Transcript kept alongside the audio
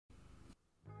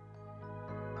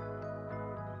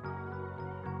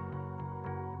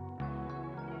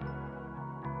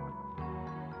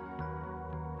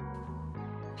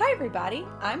Hi everybody,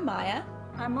 I'm Maya.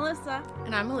 I'm Melissa.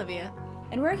 And I'm Olivia.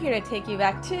 And we're here to take you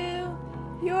back to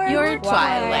your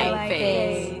Twilight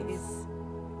phase.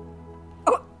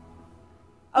 Oh,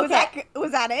 Okay.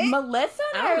 Was that it? Melissa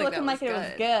and I I don't are think looking that like was it was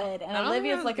good. good, and I don't think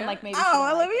Olivia's that was looking good. like maybe she didn't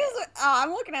like Olivia's. it. I'm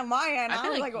looking at Maya, and I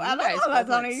feel like I you don't guys know that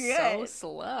both sounded went so good.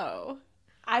 slow.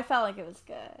 I felt like it was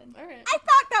good. All right. I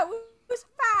thought that was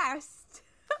fast.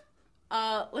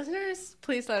 Listeners,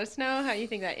 please let us know how you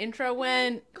think that intro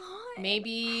went. God.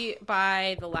 Maybe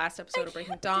by the last episode of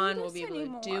Breaking can't do Dawn, this we'll be able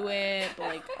anymore. to do it, but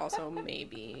like also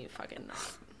maybe fucking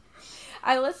not.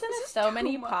 I listen This to is so too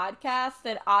many much. podcasts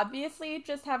that obviously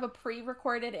just have a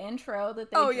pre-recorded intro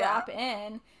that they Oh, yeah. drop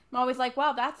in. I'm always like,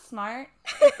 wow, that's smart.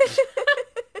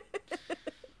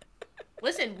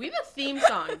 Listen, we have a theme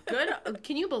song. Good.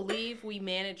 Can you believe we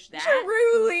managed that?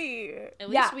 Truly. At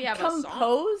least Yeah, we have a song.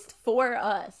 composed for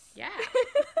us. Yeah.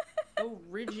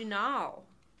 Original.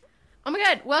 Oh my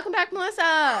god, welcome back,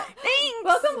 Melissa. Thanks.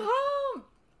 Welcome home.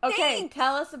 Okay, Thanks.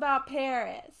 tell us about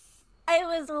Paris. It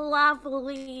was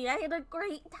lovely. I had a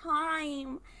great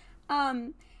time.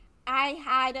 I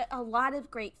had a lot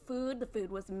of great food. The food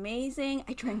was amazing.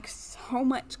 I drank so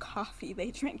much coffee.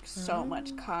 They drink so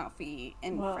much coffee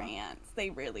in Wow. France. They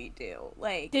really do.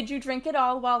 Like, Did you drink it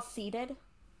all while seated?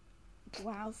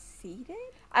 while seated?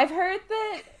 I've heard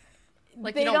that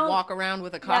Like they you don't walk around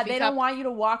with a Yeah, coffee they cup. don't want you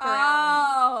to walk around.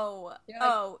 Oh, You're like,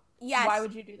 oh, yes. Why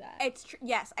would you do that? It's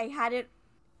yes. I had it.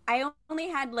 I only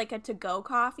had like a to-go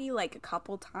coffee like a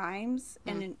couple times,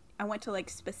 and I went to like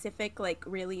specific like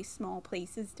really small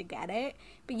places to get it.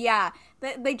 But yeah,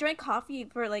 they drank coffee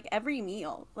for like every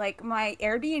meal. Like my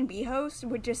Airbnb host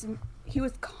would he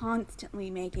was constantly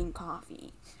making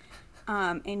coffee,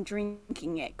 and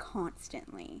drinking it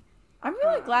constantly. I'm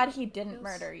really glad he didn't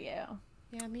murder you.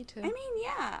 Yeah, me too. I mean,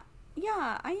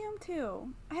 yeah, I am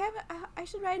too. I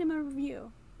should write him a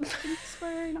review. Thanks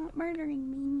for not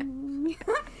murdering me.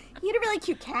 He had a really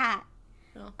cute cat.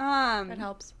 Oh, that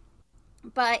helps.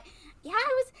 But yeah,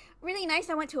 it was really nice.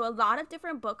 I went to a lot of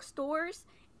different bookstores,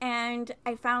 and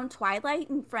I found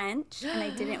Twilight in French, and I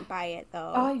didn't buy it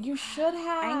though. Oh, you should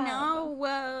have. I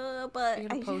know, but You're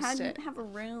gonna I post hadn't it. have a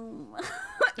room.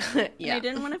 Yeah. And I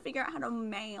didn't want to figure out how to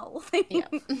mail things.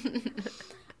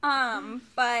 Yeah.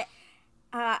 But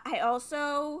I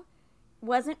also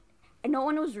wasn't. No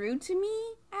one was rude to me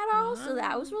at all, so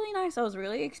that was really nice. I was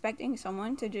really expecting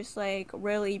someone to just like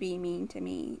really be mean to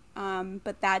me,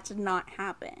 but that did not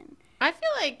happen. I feel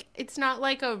like it's not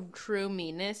like a true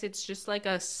meanness. It's just like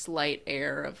a slight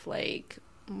air of like,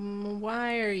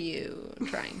 why are you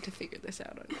trying to figure this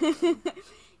out on your own?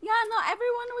 Yeah, no,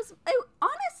 everyone was.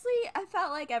 Honestly, I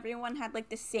felt like everyone had like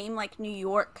the same like New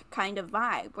York kind of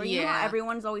vibe, where you know Yeah.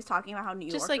 everyone's always talking about how New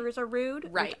Just, like, Yorkers are rude,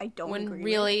 Right. which I don't when agree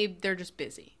really they're just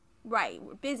busy. with. Right,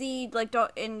 we're busy, like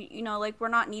don't, and you know, like we're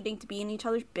not needing to be in each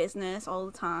other's business all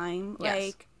the time, Yes.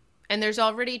 like And there's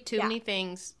already too Yeah. many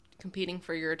things competing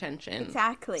for your attention.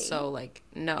 exactly. So like,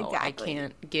 no, Exactly. I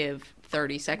can't give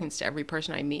 30 seconds to every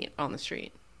person I meet on the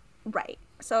street. Right.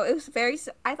 So it was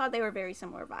I thought they were very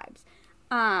similar vibes.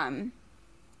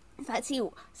 Let's see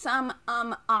some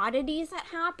oddities that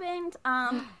happened.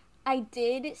 I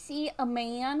did see a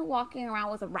man walking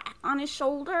around with a rat on his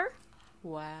shoulder.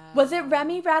 Wow. Was it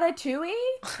Remy Ratatouille?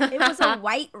 It was a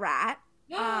white rat.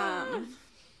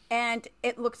 And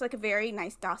it looks like a very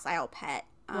nice docile pet.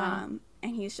 Wow.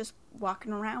 And he was just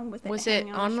walking around with it. Was it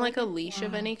hanging on his like a shoulder. leash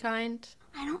of any kind?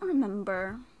 I don't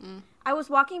remember. I was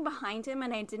walking behind him,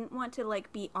 and I didn't want to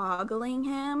like be ogling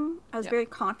him. I was Yep. very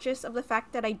conscious of the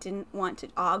fact that I didn't want to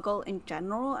ogle in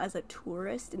general as a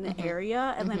tourist in the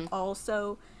area, and then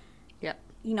also, Yep.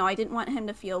 you know, I didn't want him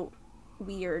to feel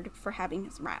weird for having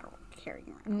his rattle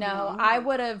carrying around. No, I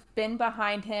would have been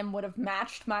behind him, would have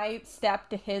matched my step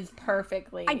to his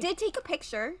perfectly. I did take a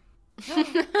picture.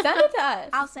 Send it to us.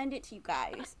 I'll send it to you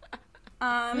guys.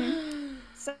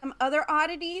 Some other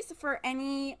oddities for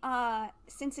any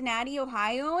Cincinnati,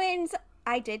 Ohioans.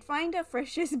 I did find a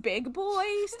Frisch's Big Boy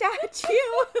statue.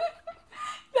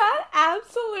 That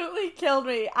absolutely killed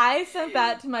me. I sent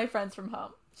that to my friends from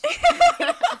home.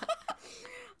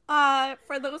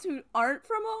 For those who aren't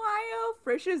from Ohio,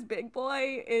 Frisch's Big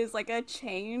Boy is like a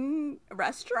chain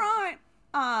restaurant.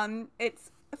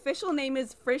 Its official name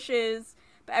is Frisch's,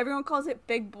 but everyone calls it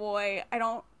Big Boy. I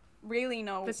don't really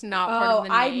know. That's not part Oh, of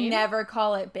the I name. never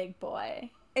call it Big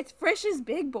Boy. It's Frisch's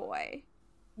Big Boy.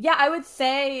 Yeah, I would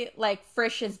say like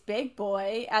Frisch's Big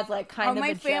Boy as like kind of my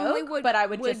a family joke, but I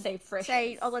would just say Frisch's.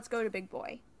 Say, oh, let's go to Big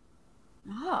Boy.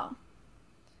 Oh.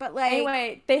 But like,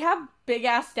 Anyway, they have big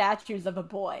ass statues of a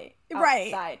boy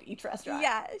Right. outside each restaurant.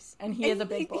 yes, And he is a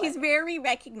big boy. He's very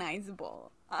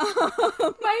recognizable.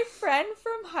 My friend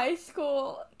from high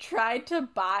school tried to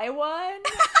buy one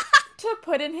to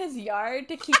put in his yard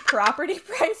to keep property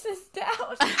prices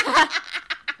down.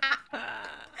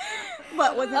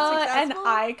 But was it An successful?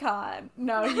 icon.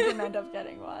 No, he didn't end up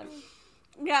getting one.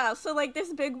 Yeah, so like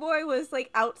this big boy was like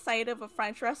outside of a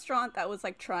French restaurant that was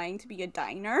like trying to be a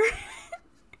diner.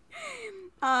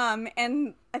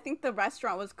 And I think the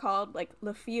restaurant was called like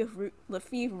Le Fille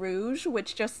Rouge,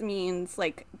 which just means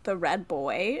like the red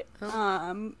boy.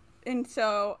 And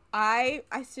so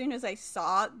as soon as I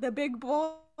saw the big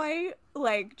boy,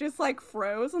 like just like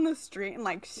froze on the street and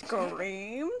like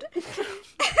screamed.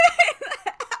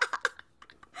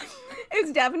 It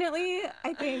was definitely,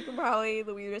 I think, probably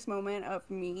the weirdest moment of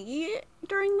me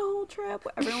during the whole trip.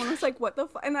 Everyone was like, what the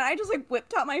fuck? And then I just like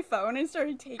whipped out my phone and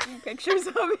started taking pictures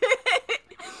of it.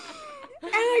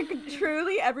 And like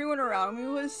truly everyone around me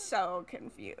was so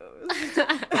confused.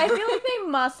 I feel like they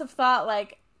must have thought,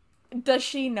 like, does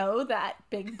she know that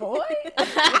big boy?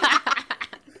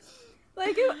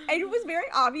 Like it was very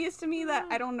obvious to me that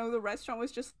I don't know, the restaurant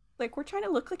was just like, we're trying to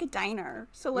look like a diner.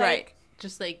 So like Right.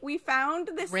 Just like we found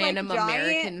this random like, giant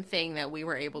American thing that we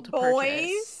were able to boy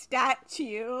purchase.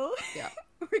 statue. Yeah.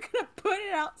 We're gonna put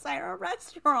it outside our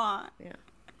restaurant. Yeah.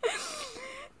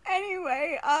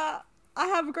 Anyway, I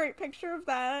have a great picture of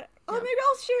that. Oh, Yeah. maybe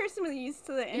I'll share some of these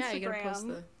to the Instagram. Yeah, you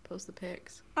gotta post the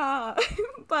pics.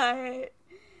 But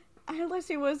let's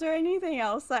see, was there anything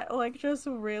else that like just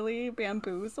really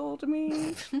bamboozled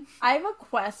me? I have a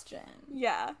question.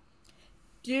 Yeah.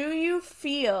 Do you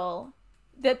feel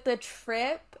that the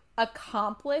trip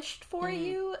accomplished for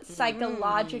you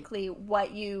psychologically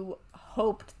what you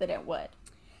hoped that it would?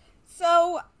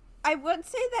 So I would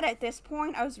say that at this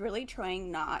point I was really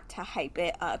trying not to hype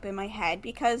it up in my head,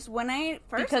 because when I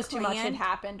first Because too much had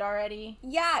happened already?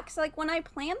 Yeah, because like when I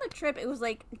planned the trip, it was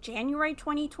like January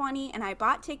 2020, and I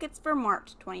bought tickets for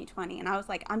March 2020, and I was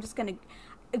like, I'm just gonna,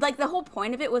 like the whole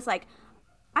point of it was like,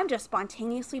 I'm just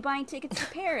spontaneously buying tickets to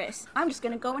Paris. I'm just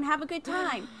gonna go and have a good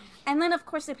time. And then of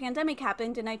course the pandemic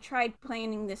happened, and I tried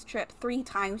planning this trip 3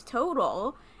 times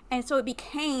total, and so it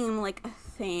became like a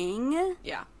thing.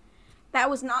 Yeah. That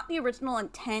was not the original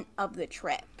intent of the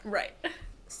trip. Right.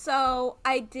 So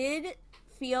I did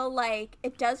feel like,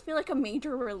 it does feel like a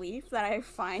major relief that I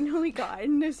finally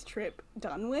gotten this trip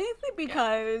done with,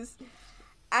 because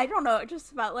I don't know, it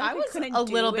just felt like I was couldn't a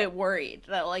do little it. bit worried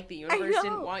that like the universe know.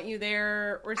 didn't want you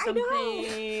there or I know.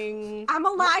 something. I'm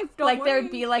alive, don't Like worry.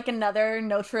 there'd be like another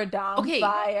Notre Dame Okay.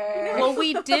 fire. Well,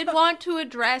 we did want to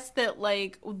address that,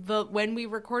 like, when we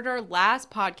recorded our last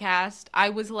podcast, I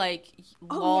was like,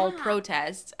 lol, yeah.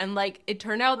 protests. And, like, it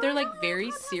turned out they're, like,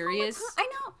 very serious I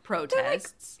know.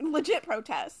 protests. Legit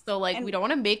protests. So, like, And- we don't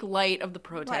want to make light of the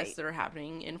protests Right. that are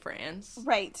happening in France.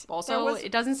 Right. There Also, was-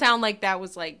 it doesn't sound like that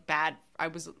was, like, bad. I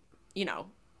was, you know,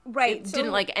 right. it so-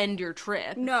 didn't, like, end your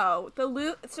trip. No, the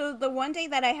Louvre. So the one day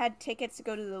that I had tickets to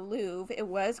go to the Louvre, it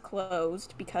was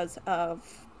closed because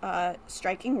of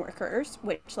striking workers,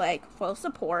 which like full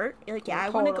support. Like, yeah, I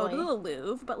want to go to the Totally.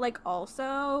 Louvre, but like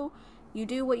also, you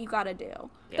do what you gotta do.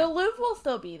 The Louvre will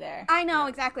still be there. I know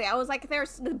exactly. I was like,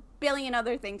 there's a billion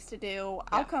other things to do.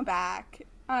 I'll Yeah. come back.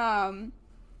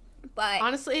 But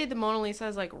Honestly, the Mona Lisa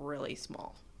is, like, really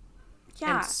small.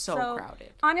 yeah, and so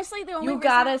crowded. Honestly, the only You reason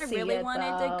gotta I see really it,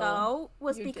 wanted to though. go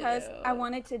was You because do. I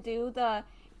wanted to do the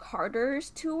Carters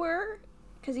tour.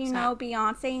 Because, you What's know,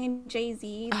 Beyonce and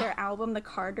Jay-Z, their album, The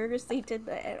Carters, they did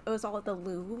it was all at the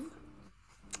Louvre.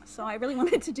 So I really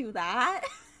wanted to do that.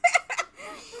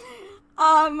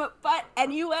 But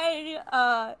anyway,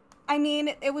 I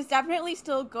mean, it was definitely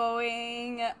still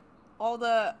going,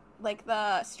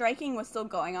 the striking was still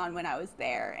going on when I was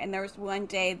there. And there was one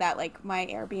day that, like, my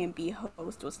Airbnb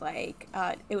host was like,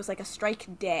 it was like a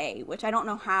strike day, which I don't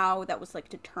know how that was, like,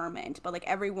 determined. But, like,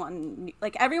 everyone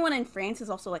in France is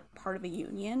also, like, part of a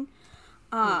union.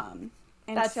 And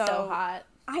That's so hot.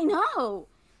 I know.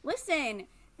 Listen,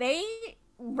 they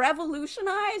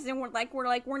revolutionized, and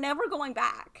we're never going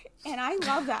back. And I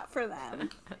love that for them.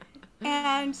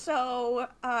 And so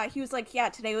he was like, yeah,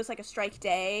 today was like a strike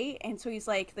day. And so he's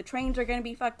like, the trains are going to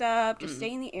be fucked up. Just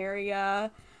stay in the area.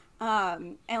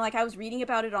 And like I was reading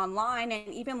about it online,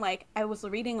 and even like I was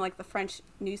reading like the French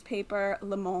newspaper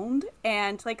Le Monde.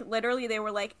 And like literally they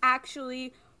were like,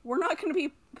 actually, we're not going to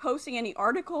be posting any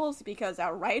articles because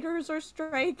our writers are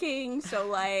striking. So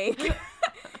like it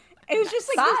was just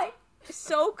like Bye.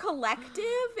 so collective.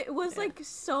 It was like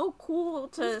so cool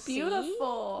to see.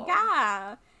 Beautiful.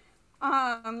 Yeah.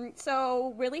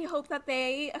 So really hope that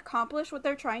they accomplish what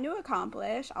they're trying to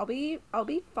accomplish. I'll be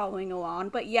following along.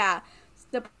 But yeah,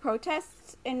 the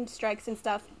protests and strikes and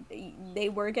stuff, they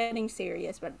were getting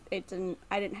serious, but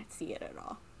I didn't see it at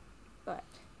all. But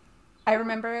I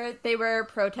remember they were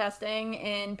protesting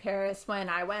in Paris when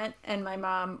I went, and my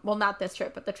mom, well, not this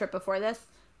trip, but the trip before this,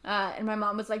 and my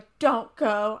mom was like, don't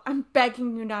go. I'm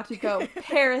begging you not to go.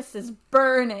 Paris is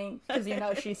burning.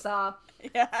 Because, she saw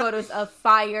photos of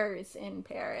fires in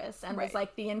Paris, and was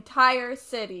like, the entire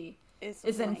city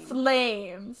is in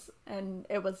flames, and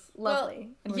it was lovely.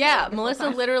 Well, Melissa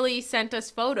literally sent us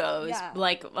photos,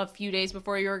 like, a few days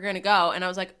before you were going to go, and I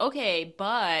was like, okay,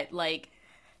 but, like,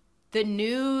 the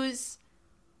news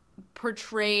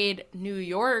portrayed New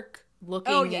York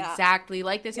looking exactly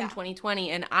like this in 2020,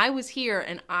 and I was here,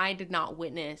 and I did not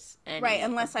witness any Right,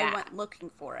 unless of that. I went looking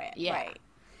for it. Yeah. Right.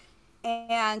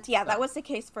 And, that was the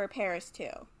case for Paris, too.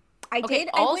 I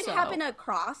would happen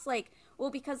across,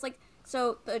 because,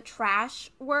 so the trash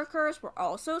workers were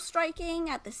also striking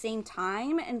at the same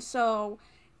time, and so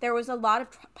there was a lot of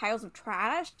piles of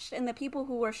trash, and the people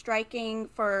who were striking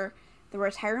for the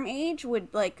retirement age would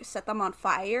set them on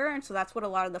fire, and so that's what a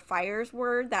lot of the fires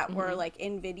were that were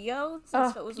in videos.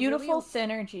 So it was beautiful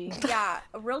synergy. Yeah,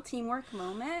 a real teamwork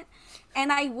moment.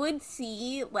 And I would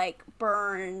see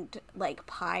burned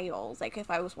piles if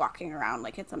I was walking around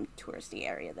in some touristy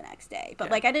area the next day.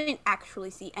 But I didn't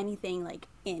actually see anything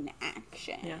in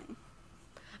action. Yeah.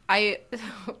 I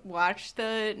watched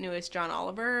the newest John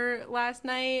Oliver last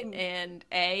night, and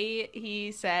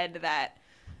he said that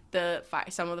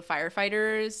some of the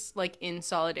firefighters, in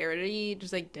solidarity,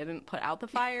 just, didn't put out the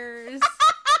fires.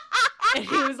 And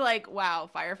he was like, wow,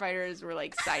 firefighters were,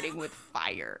 siding with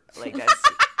fire. That's...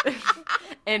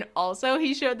 And also,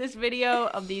 he showed this video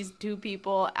of these two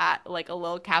people at, a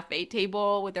little cafe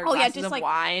table with their glasses of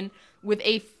wine with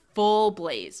a full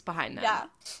blaze behind them.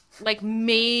 Yeah.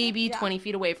 Maybe 20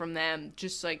 feet away from them,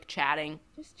 just, chatting.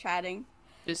 Just chatting.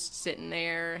 Just sitting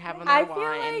there, having their wine. I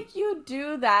feel like you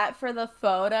do that for the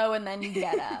photo and then you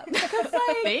get up. Because,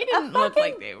 they didn't look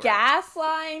like they were. Gas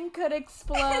line could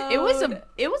explode. It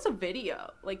was a video.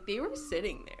 They were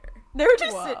sitting there. They were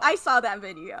just I saw that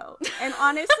video. And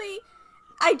honestly,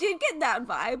 I did get that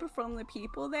vibe from the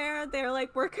people there. They're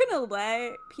like, we're gonna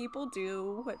let people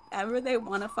do whatever they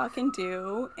want to fucking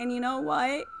do. And you know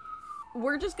what?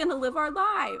 We're just gonna live our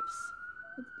lives.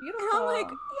 It's beautiful. And I'm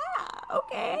like, yeah,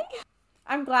 okay.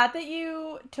 I'm glad that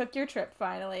you took your trip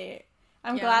finally.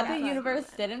 I'm glad the universe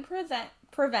didn't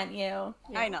prevent you.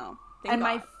 Yeah. I know. Thank God.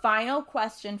 My final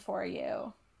question for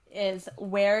you is,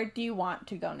 where do you want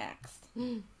to go next?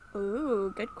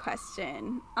 Ooh, good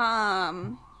question.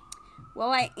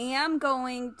 Well, I am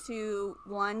going to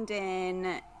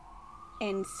London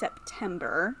in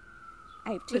September.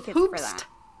 I have tickets for that.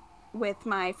 With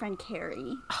my friend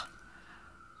Carrie.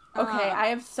 Okay, I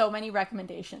have so many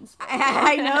recommendations.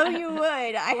 I know you would.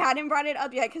 I hadn't brought it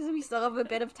up yet because we still have a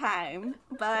bit of time.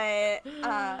 But,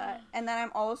 and then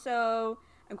I'm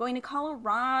going to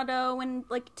Colorado in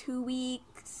 2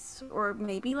 weeks, or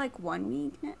maybe 1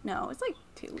 week. No, it's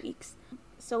 2 weeks.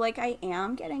 So, I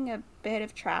am getting a bit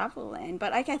of travel in,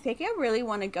 but, I think I really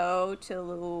want to go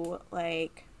to, I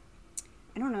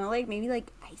don't know, maybe,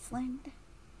 Iceland.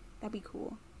 That'd be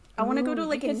cool. I want to go to,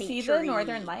 a nature-y... see the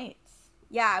Northern Lights.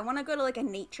 Yeah, I want to go to, a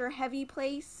nature-heavy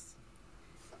place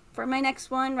for my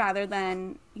next one, rather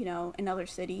than, another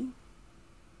city.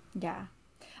 Yeah.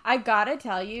 I gotta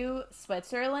tell you,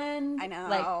 Switzerland, I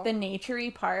know. The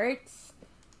nature-y parts,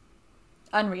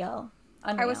 unreal.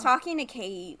 I was talking to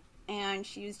Kate, and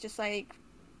she was just like,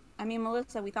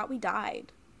 Melissa, we thought we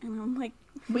died. And I'm like...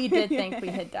 We did think we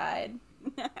had died.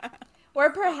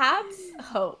 Or perhaps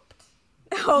hoped.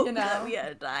 That we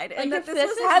had died. And if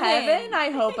this is heaven,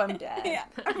 I hope I'm dead. Yeah.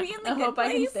 Are we in the I good hope place?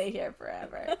 I can stay here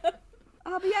forever.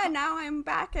 But yeah, now I'm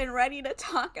back and ready to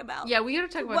talk about Yeah, we gotta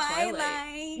talk about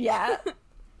Twilight. Yeah.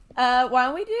 Why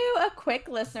don't we do a quick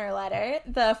listener letter?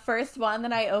 The first one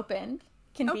that I opened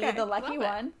can be the lucky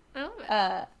one. I love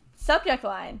it. Subject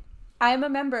line: I am a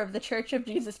member of the Church of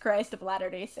Jesus Christ of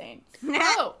Latter-day Saints.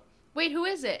 Oh, wait, who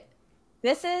is it?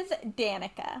 This is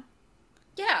Danica.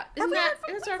 Yeah,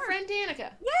 it's our friend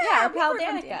Danica. Yeah, our pal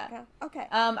Danica. Okay.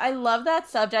 I love that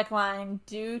subject line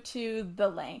due to the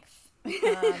length.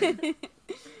 Danica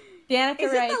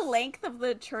Is writes, it the length of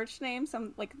the church name?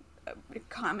 Some a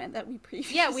comment that we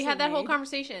previously Yeah, we had that whole made?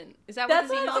 conversation. Is that That's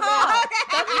what this what email it's about? about.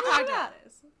 That's what we talked about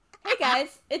this. hey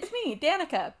guys, it's me,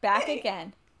 Danica, back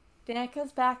again.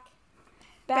 Danica's back.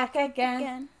 Back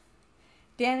again.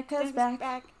 Danica's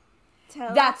back.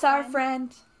 That's our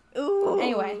friend. Ooh.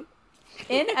 Anyway,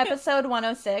 in episode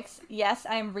 106, yes,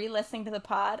 I'm re-listening to the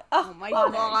pod. Oh my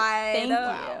honored. God. Thank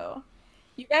Wow. you.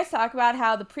 You guys talk about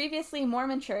how the previously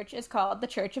Mormon church is called the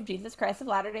Church of Jesus Christ of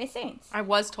Latter-day Saints. I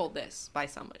was told this by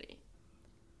somebody.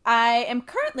 I am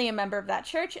currently a member of that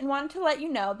church and wanted to let you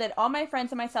know that all my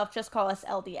friends and myself just call us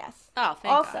LDS. Oh,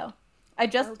 thank also, God. I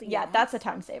just, LDS? yeah, that's a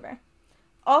tongue saver.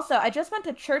 Also, I just went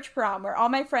to church prom where all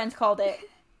my friends called it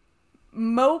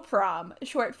Mo Prom,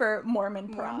 short for Mormon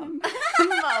prom.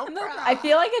 I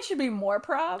feel like it should be more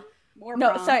prom. More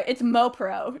No, prom. sorry, it's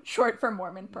Mo-Pro, short for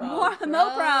Mormon prom. Mo-Pro.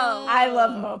 I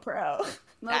love Mo-Pro.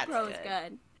 That's Mo-Pro is good.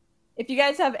 good. If you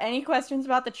guys have any questions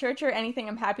about the church or anything,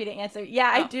 I'm happy to answer.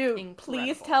 Yeah, I Oh, do. incredible.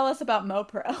 Please tell us about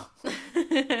Mo-Pro.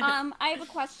 I have a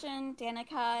question,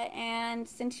 Danica, and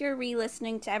since you're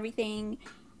re-listening to everything,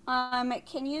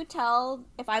 can you tell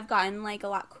if I've gotten like a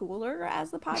lot cooler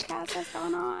as the podcast has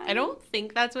gone on? I don't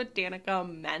think that's what Danica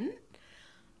meant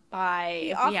by She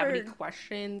if we have any offered-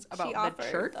 questions She about the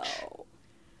offered, church. though.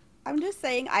 I'm just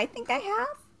saying, I think I have.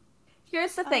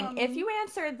 Here's the thing. If you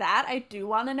answer that, I do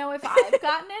want to know if I've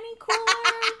gotten any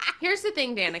cooler. Here's the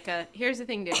thing, Danica.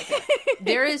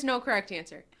 There is no correct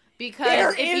answer. Because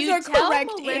There if is you a tell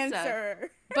correct Melissa,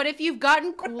 answer. but if you've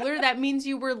gotten cooler, that means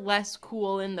you were less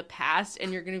cool in the past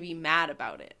and you're going to be mad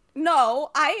about it.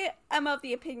 No, I am of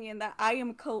the opinion that I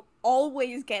am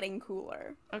always getting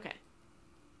cooler. Okay.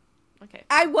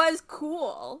 I was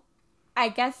cool. I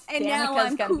guess And now Danica's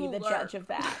I'm going to be the cooler. judge of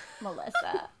that,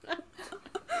 Melissa.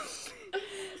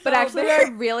 But actually, what I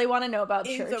really want to know about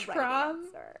Is church a right prom,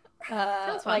 answer.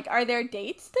 Sounds fun. like, are there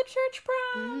dates to church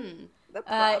prom? Mm. The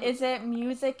prom. Is it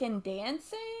music and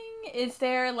dancing? Is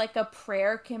there like a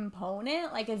prayer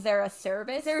component? Like, is there a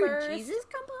service Is there first? a Jesus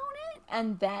component?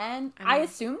 And then I I mean,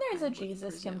 assume there's I a would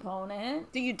Jesus presume.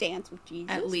 component. Do you dance with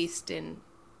Jesus? At least in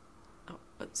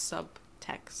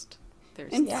subtext.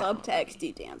 There's In Yeah. subtext, do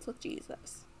you dance with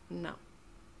Jesus? No.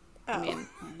 Oh. I mean,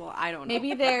 well, I don't know.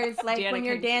 Maybe there's like when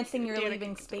you're Danica- dancing, you're Danica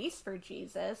leaving can- space for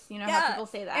Jesus. You know yeah, how people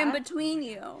say that. in between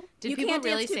you. Did You people can't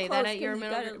really dance too say close that at your 'cause you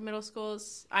gotta- middle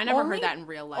schools? I never Only- heard that in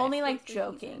real life. Only like Face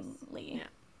for Jesus. jokingly. Yeah.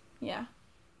 Yeah.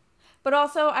 But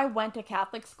also, I went to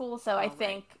Catholic school, so I right.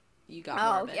 think You got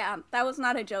more Oh of it. yeah, that was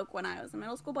not a joke when I was in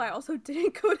middle school, but I also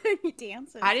didn't go to any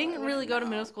dances. I so didn't really wouldn't go to know.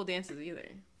 middle school dances either.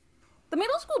 The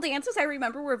middle school dances I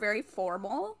remember were very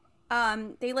formal.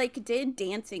 They like did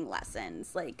dancing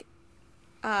lessons, like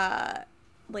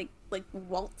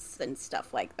waltz and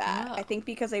stuff like that. Oh. I think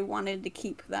because they wanted to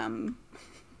keep them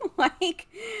like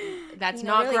That's you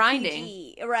know, not really grinding.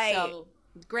 PG. Right. So,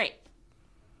 great.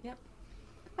 Yep.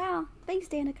 Wow. Thanks,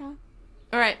 Danica.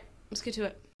 All right, let's get to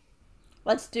it.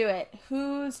 let's do it.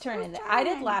 Whose turn is it? I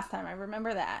did turn? last time. I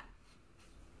remember that.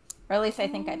 Or at least I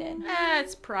think I did.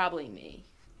 That's probably me.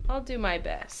 I'll do my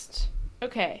best.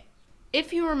 Okay.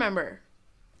 If you remember,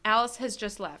 Alice has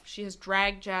just left. She has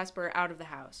dragged Jasper out of the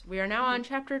house. We are now on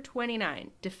chapter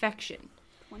 29, Defection.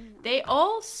 29. They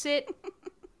all sit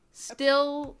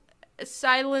still,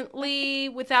 silently,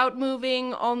 without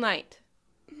moving all night.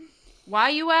 Why,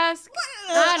 you ask?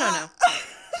 I don't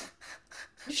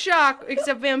know. Shock,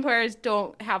 except vampires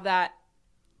don't have that.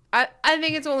 I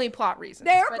think it's only plot reasons.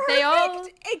 They're but perfect, they all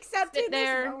except sit in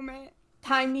there. this moment.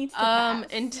 Time needs to pass.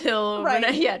 until Right.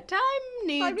 time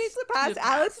needs Time needs to pass.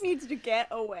 Alice needs to get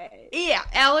away. Yeah,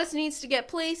 Alice needs to get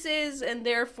places, and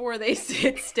therefore they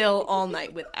sit still all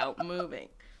night without moving.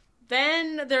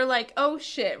 Then they're like, oh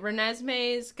shit,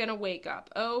 Renesmee's gonna wake up.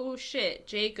 Oh shit,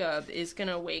 Jacob is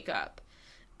gonna wake up.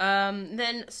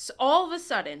 Then all of a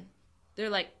sudden, they're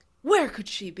like, where could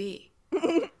she be?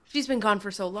 She's been gone for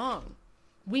so long.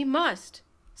 We must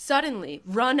suddenly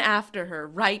run after her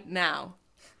right now.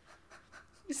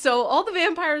 So all the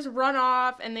vampires run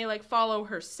off and they like follow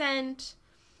her scent.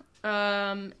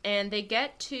 And they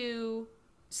get to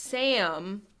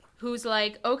Sam, who's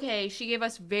like, okay, she gave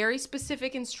us very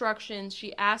specific instructions.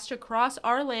 She asked to cross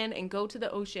our land and go to the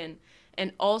ocean,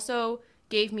 and also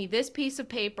gave me this piece of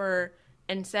paper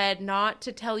and said not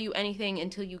to tell you anything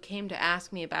until you came to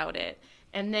ask me about it.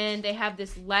 And then they have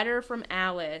this letter from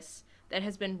Alice that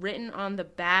has been written on the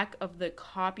back of the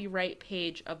copyright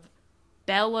page of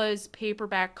Bella's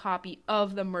paperback copy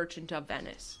of The Merchant of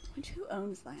Venice. Who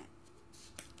owns that?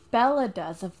 Bella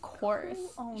does, of course.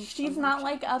 owns She's the not Merchant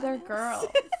like of other Venice? girls.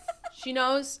 She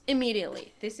knows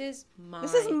immediately. This is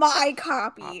my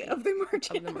copy of the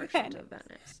Merchant of The of Merchant Venice. of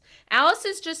Venice. Alice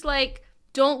is just like,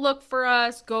 don't look for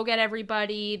us. Go get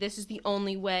everybody. This is the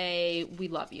only way. We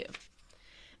love you.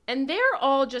 And they're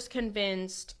all just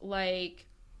convinced, like,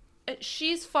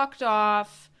 she's fucked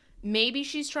off. Maybe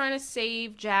she's trying to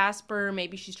save Jasper.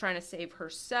 Maybe she's trying to save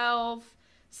herself.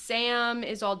 Sam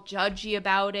is all judgy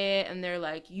about it, and they're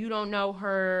like, you don't know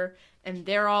her. And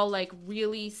they're all like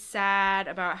really sad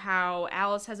about how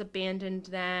Alice has abandoned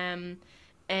them.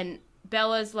 And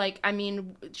Bella's like, I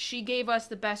mean, she gave us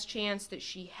the best chance that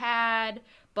she had,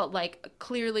 but like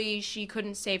clearly she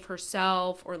couldn't save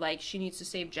herself, or like she needs to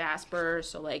save Jasper,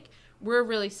 so like we're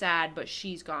really sad, but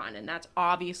she's gone, and that's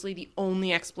obviously the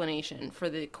only explanation for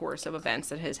the course of events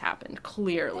that has happened,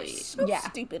 clearly. So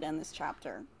stupid in this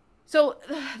chapter. So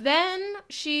then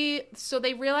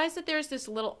they realize that there's this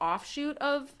little offshoot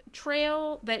of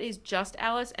Trail that is just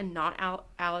Alice and not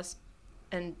Alice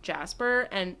and Jasper,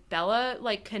 and Bella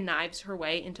like connives her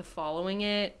way into following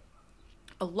it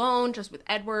alone, just with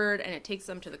Edward, and it takes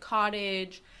them to the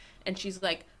cottage, and she's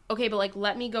like, okay, but like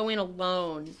let me go in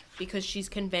alone, because she's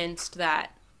convinced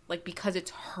that like because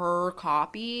it's her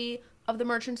copy of the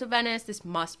Merchants of Venice, this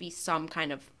must be some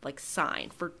kind of like sign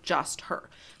for just her.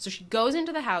 So she goes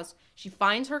into the house, she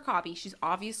finds her copy, she's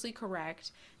obviously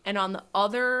correct, and on the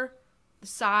other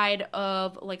side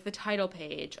of like the title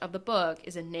page of the book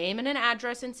is a name and an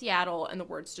address in Seattle and the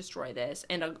words "destroy this,"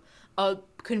 and a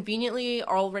conveniently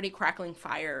already crackling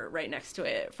fire right next to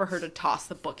it for her to toss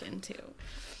the book into.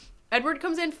 Edward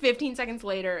comes in 15 seconds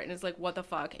later and is like, what the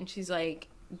fuck? And she's like,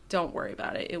 don't worry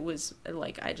about it. It was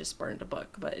like, I just burned a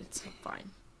book, but it's fine.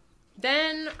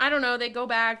 Then, I don't know, they go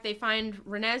back, they find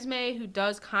Renesmee, who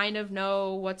does kind of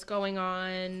know what's going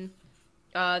on.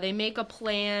 They make a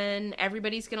plan.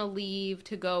 Everybody's gonna leave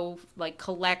to go, like,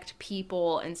 collect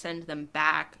people and send them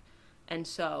back. And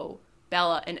so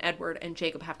Bella and Edward and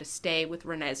Jacob have to stay with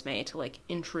Renesmee to, like,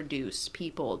 introduce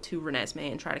people to Renesmee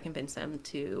and try to convince them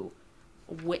to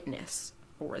witness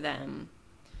for them.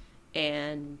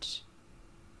 And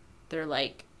they're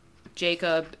like,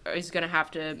 Jacob is gonna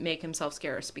have to make himself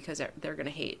scarce because they're gonna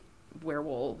hate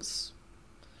werewolves.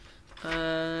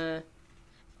 And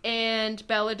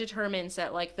Bella determines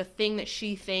that, like, the thing that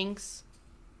she thinks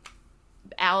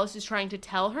Alice is trying to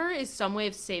tell her is some way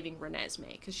of saving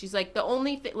Renesmee. Because she's like, the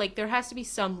only thing, like, there has to be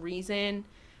some reason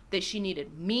that she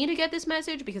needed me to get this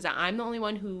message, because I'm the only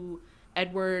one who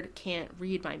Edward can't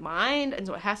read my mind. And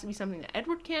so it has to be something that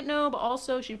Edward can't know, but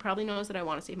also she probably knows that I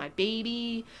want to save my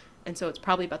baby. And so it's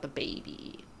probably about the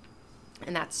baby.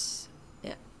 And that's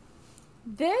it.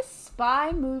 This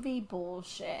spy movie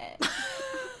bullshit.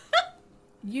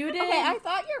 You did. Okay, I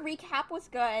thought your recap was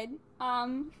good.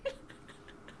 I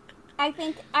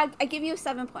think I give you a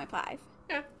 7.5.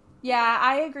 Yeah. Yeah,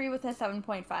 I agree with a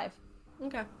 7.5.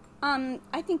 Okay.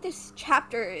 I think this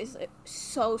chapter is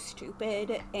so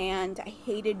stupid, and I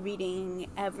hated reading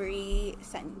every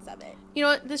sentence of it. You know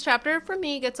what? This chapter for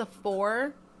me gets a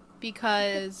 4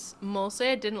 because mostly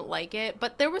I didn't like it,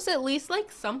 but there was at least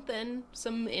like some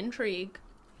intrigue.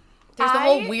 There's the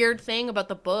whole weird thing about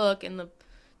the book and the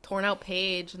torn out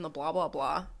page and the blah blah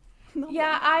blah.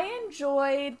 Yeah, I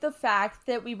enjoyed the fact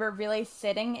that we were really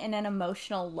sitting in an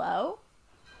emotional low.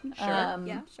 Sure.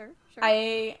 Yeah, sure.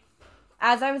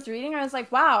 As I was reading, I was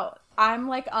like, wow, I'm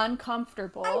like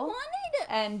uncomfortable. I wanted,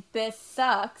 and this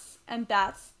sucks, and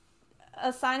that's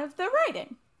a sign of the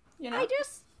writing. You know? I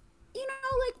just,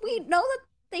 like, we know that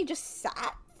they just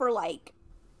sat for like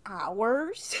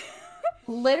hours.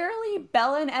 Literally,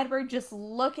 Bella and Edward just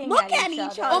looking at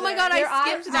each other. Oh my god, Their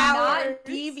I eyes skipped hours. not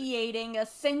deviating a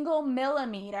single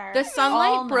millimeter. The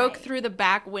sunlight broke through the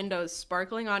back windows,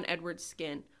 sparkling on Edward's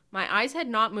skin. My eyes had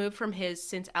not moved from his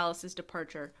since Alice's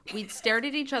departure. We'd stared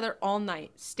at each other all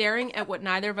night, staring at what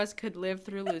neither of us could live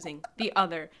through losing. The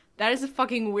other. That is the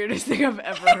fucking weirdest thing I've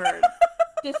ever heard.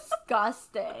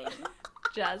 Disgusting.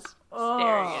 Just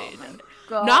staring at each other.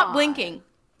 God. Not blinking.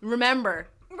 Remember.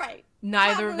 Right.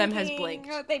 Neither of them has blinked.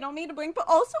 They don't need to blink, but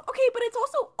also, okay, but it's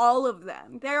also all of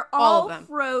them. They're all of them.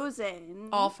 Frozen.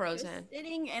 All frozen. Just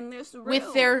sitting in this room.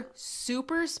 With their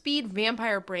super speed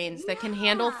vampire brains that can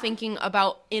handle thinking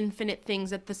about infinite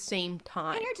things at the same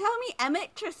time. And you're telling me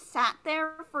Emmett just sat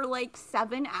there for like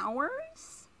 7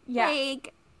 hours? Yeah.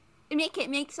 Like, it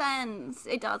makes sense.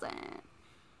 It doesn't.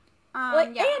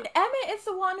 And Emmett is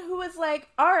the one who was like,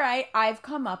 all right, I've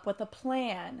come up with a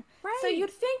plan. Right. So you'd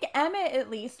think Emmett at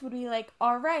least would be like,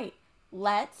 all right,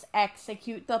 let's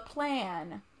execute the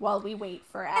plan while we wait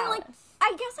for Alice. And, like,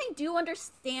 I guess I do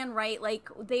understand, right? Like,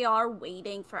 they are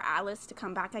waiting for Alice to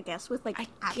come back, I guess, with, like,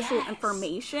 actual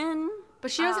information. But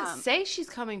she doesn't say she's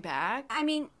coming back. I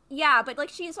mean, yeah, but, like,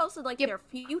 she's also, like, their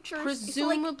future.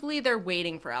 Presumably, they're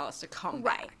waiting for Alice to come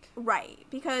back. Right,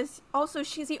 because also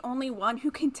she's the only one who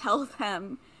can tell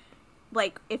them,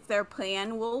 like, if their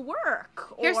plan will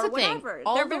work or Here's the whatever. thing.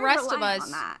 All They're the very rest of reliant us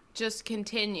on that. just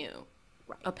continue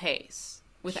apace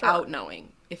without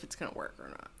knowing if it's going to work or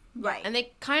not. Right. And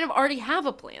they kind of already have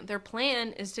a plan. Their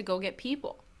plan is to go get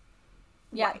people.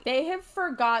 Yeah, they have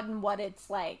forgotten what it's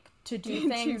like to do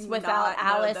things without not know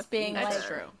Alice the being future. like, That's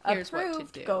true. Here's what to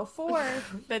approved, do. go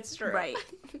forth. That's true. Right.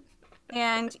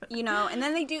 And, and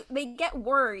then they get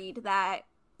worried that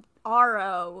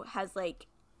Aro has, like,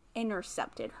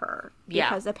 intercepted her. Yeah.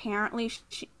 Because apparently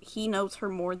he knows her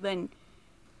more than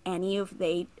any of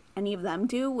them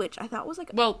do, which I thought was,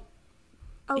 like,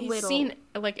 he's seen,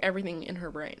 like, everything in her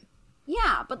brain.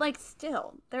 Yeah, but, like,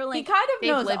 still. They're, like... He kind of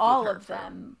knows all of for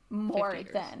them more 50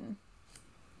 years. than...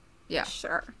 Yeah.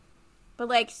 Sure. But,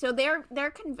 like, so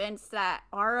they're convinced that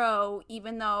Aro,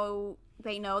 even though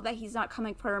they know that he's not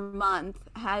coming for a month,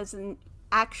 hasn't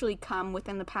actually come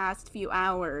within the past few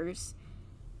hours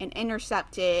and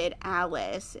intercepted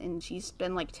Alice, and she's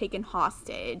been, like, taken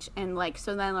hostage. And, like,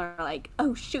 so then they're like,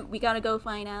 oh, shoot, we gotta go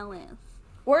find Alice.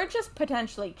 Or just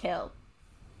potentially killed.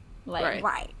 Like,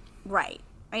 Right.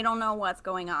 I don't know what's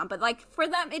going on, but, like, for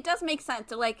them, it does make sense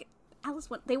to, like,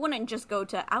 they wouldn't just go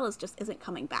to, Alice just isn't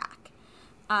coming back.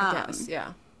 I guess,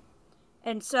 yeah.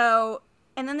 And so,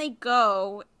 and then they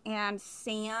go, and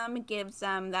Sam gives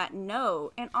them that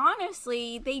note, and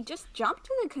honestly, they just jump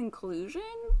to the conclusion.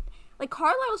 Like,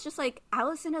 Carlisle's just like,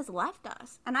 Allison has left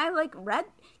us. And I, like, can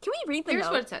we read the note?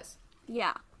 Here's what it says.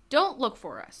 Yeah. Don't look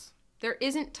for us. There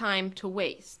isn't time to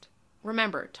waste.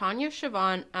 Remember, Tanya,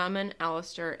 Siobhan, Ammon,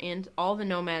 Alistair, and all the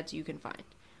nomads you can find.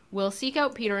 We'll seek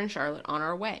out Peter and Charlotte on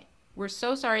our way. We're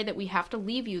so sorry that we have to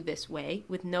leave you this way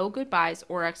with no goodbyes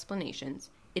or explanations.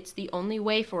 It's the only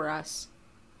way for us.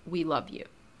 We love you.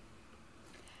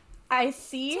 I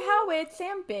see how it's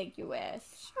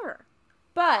ambiguous. Sure.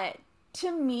 But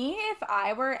to me, if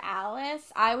I were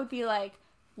Alice, I would be like,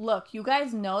 look, you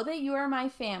guys know that you are my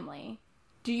family.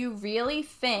 Do you really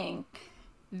think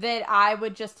that I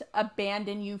would just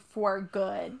abandon you for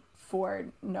good for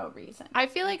no reason? I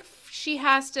feel like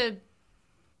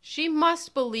she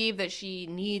must believe that she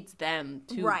needs them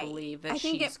to believe that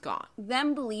she's gone.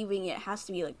 Them believing it has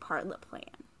to be, like, part of the plan.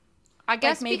 I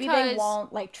guess like, maybe they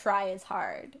won't, like, try as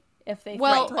hard if they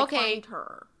find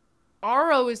her.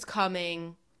 Aro is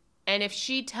coming, and if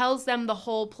she tells them the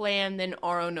whole plan, then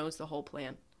Aro knows the whole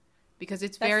plan. Because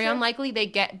it's very unlikely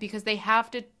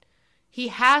he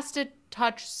has to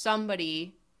touch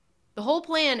somebody. The whole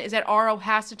plan is that Aro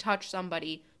has to touch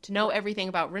somebody to know everything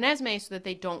about Renesmee so that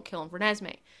they don't kill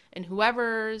Renesmee. And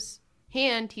whoever's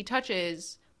hand he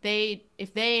touches,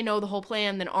 if they know the whole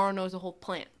plan, then Aro knows the whole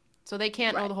plan. So they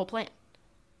can't know the whole plan.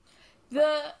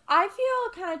 I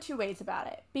feel kind of two ways about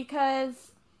it.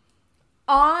 Because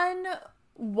on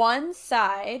one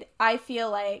side, I feel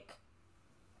like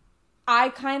I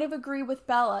kind of agree with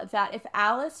Bella that if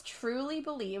Alice truly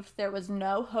believed there was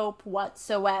no hope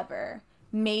whatsoever,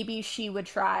 maybe she would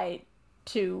try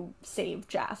to save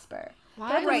Jasper.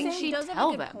 Why wouldn't she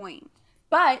tell them? Point.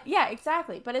 But, yeah,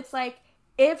 exactly. But it's like,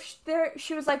 if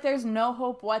she was like, there's no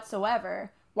hope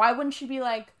whatsoever, why wouldn't she be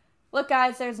like, look,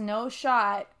 guys, there's no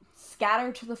shot,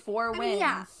 scatter to the four winds?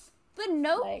 Yeah. The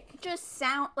note just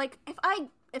sound like,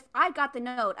 if I got the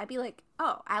note, I'd be like,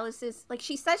 oh, Alice is, like,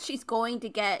 she says she's going to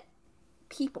get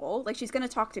people, like, she's going to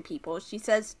talk to people. She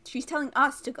says she's telling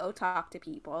us to go talk to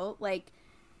people. Like,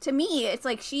 to me, it's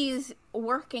like she's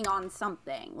working on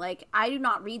something. Like, I do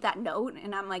not read that note,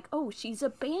 and I'm like, oh, she's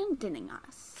abandoning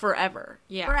us. Forever.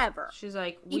 Yeah. Forever. She's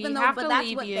like, Even though, have but to that's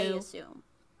leave what you. they assume.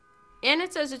 And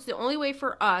it says it's the only way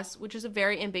for us, which is a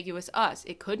very ambiguous us.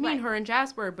 It could mean her and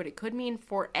Jasper, but it could mean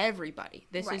for everybody.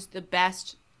 This is the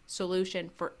best solution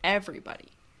for everybody.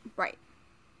 Right.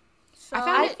 So I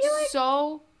found it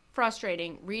so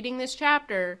frustrating reading this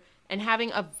chapter and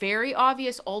having a very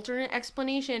obvious alternate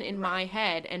explanation in my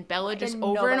head, and Bella just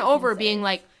over and over being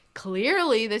like,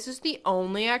 clearly this is the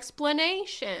only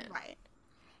explanation. Right.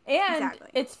 And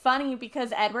it's funny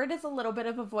because Edward is a little bit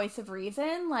of a voice of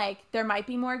reason. Like, there might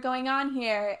be more going on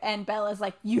here. And Bella's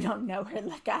like, you don't know her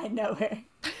like I know her.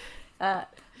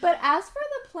 But as for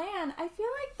the plan, I feel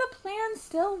like the plan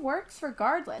still works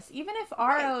regardless. Even if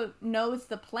Aro knows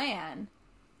the plan.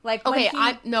 Like,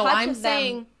 I'm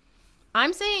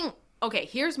saying, okay,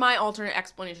 here's my alternate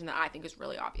explanation that I think is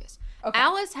really obvious. Okay.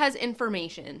 Alice has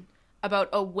information about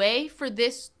a way for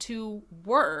this to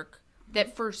work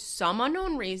that for some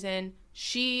unknown reason,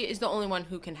 she is the only one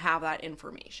who can have that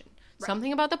information. Right.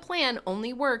 Something about the plan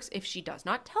only works if she does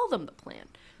not tell them the plan,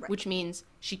 which means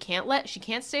she can't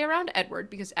stay around Edward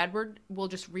because Edward will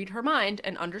just read her mind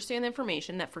and understand the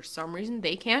information that for some reason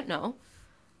they can't know.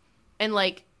 And,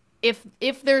 like,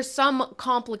 if there's some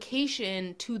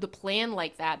complication to the plan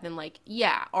like that, then, like,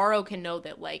 yeah, Aro can know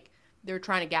that, like, they're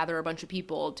trying to gather a bunch of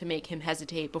people to make him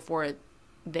hesitate before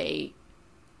they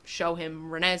show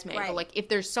him Renesmee. Right. But, like, if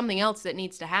there's something else that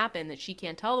needs to happen that she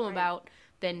can't tell them about,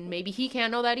 then maybe he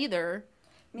can't know that either.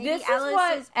 Maybe this Alice is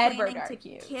what Edward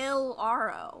argues. To kill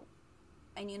Aro.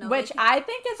 And, which I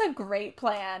think is a great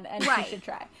plan and she should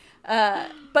try.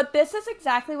 But this is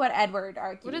exactly what Edward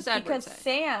argues. What does Edward because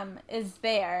say? Sam is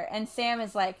there, and Sam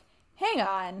is like, hang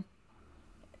on.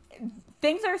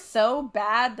 Things are so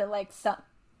bad that, like,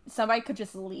 somebody could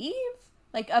just leave?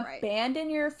 Like, abandon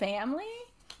your family?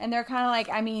 And they're kind of like,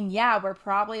 I mean, yeah, we're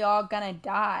probably all gonna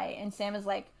die. And Sam is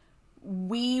like,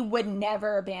 we would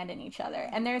never abandon each other.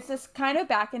 And there's this kind of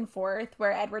back and forth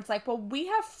where Edward's like, well, we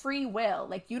have free will.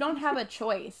 Like, you don't have a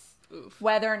choice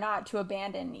whether or not to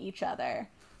abandon each other.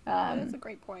 That's a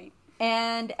great point.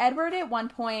 And Edward at one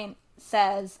point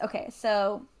says, okay,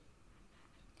 so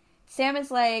Sam is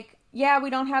like, yeah, we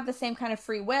don't have the same kind of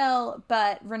free will,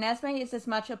 but Renesmee is as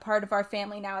much a part of our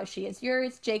family now as she is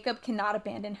yours. Jacob cannot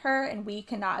abandon her, and we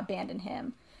cannot abandon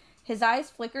him. His eyes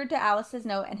flickered to Alice's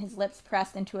note, and his lips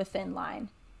pressed into a thin line.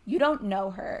 You don't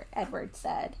know her, Edward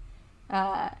said.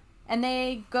 And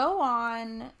they go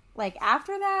on, like,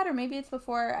 after that, or maybe it's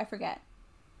before, I forget.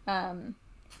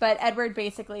 But Edward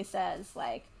basically says,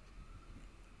 like,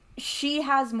 she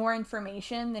has more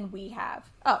information than we have.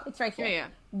 Oh, it's right here. Yeah.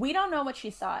 We don't know what she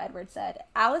saw, Edward said.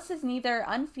 Alice is neither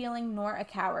unfeeling nor a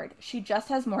coward. She just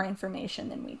has more information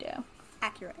than we do.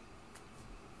 Accurate.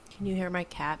 Can you hear my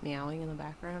cat meowing in the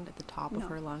background at the top of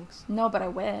her lungs? No, but I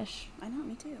wish. I know,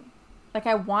 me too. Like,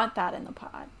 I want that in the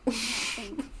pod.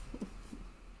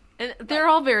 And they're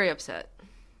all very upset.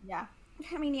 Yeah.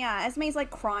 I mean, yeah, Esme's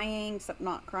like crying, except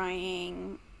not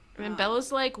crying. And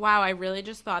Bella's like, wow, I really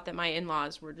just thought that my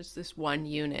in-laws were just this one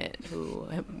unit who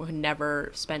had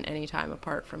never spent any time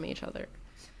apart from each other.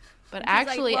 But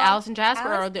actually, like, well, Alice and Jasper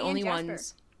Alice are the and only Jasper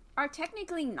ones. Are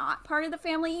technically not part of the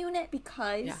family unit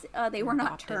because they were not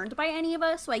Adopted. turned by any of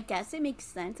us. So I guess it makes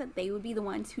sense that they would be the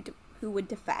ones who would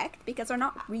defect because they're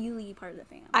not really part of the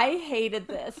family. I hated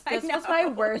this. This was my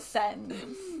worst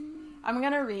sentence. I'm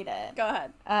gonna read it. Go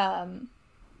ahead.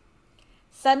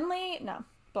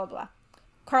 Blah, blah.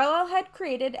 Carlisle had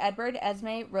created Edward,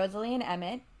 Esme, Rosalie, and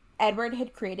Emmett. Edward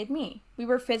had created me. We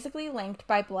were physically linked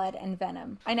by blood and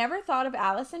venom. I never thought of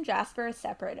Alice and Jasper as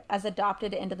separate, as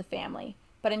adopted into the family.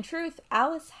 But in truth,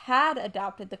 Alice had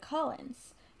adopted the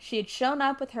Cullens. She had shown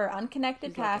up with her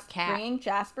unconnected past, bringing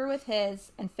Jasper with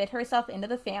his, and fit herself into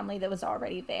the family that was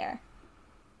already there.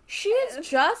 She is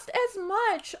just as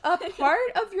much a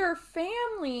part of your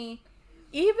family,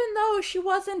 even though she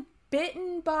wasn't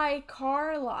bitten by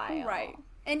Carlisle. Right.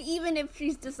 And even if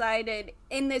she's decided,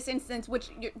 in this instance,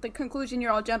 the conclusion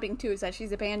you're all jumping to is that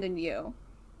she's abandoned you.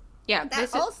 Yeah.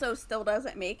 That also still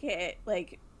doesn't make it,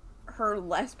 like, her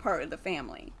less part of the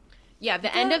family. Yeah,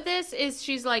 the end of this is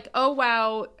she's like, oh,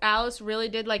 wow, Alice really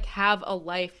did, like, have a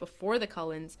life before the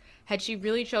Cullens. Had she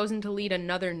really chosen to lead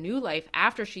another new life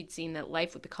after she'd seen that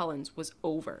life with the Cullens was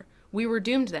over? We were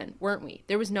doomed then, weren't we?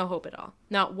 There was no hope at all.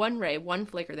 Not one ray, one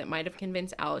flicker that might have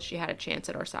convinced Alice she had a chance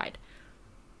at our side.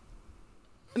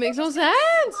 It makes no sense.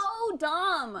 So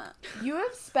dumb. You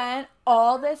have spent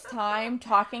all this time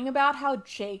talking about how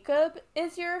Jacob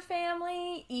is your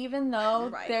family, even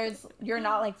though you're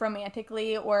not, like,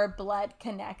 romantically or blood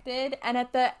connected. And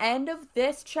at the end of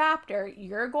this chapter,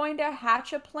 you're going to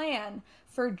hatch a plan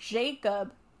for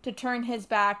Jacob to turn his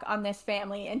back on this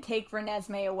family and take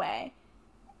Renesmee away.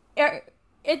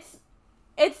 It's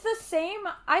the same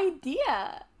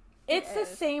idea. It's the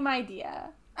same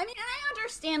idea. I mean, and I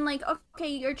understand, like, okay,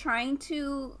 you're trying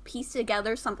to piece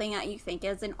together something that you think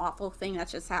is an awful thing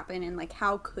that's just happened, and, like,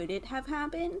 how could it have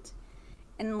happened?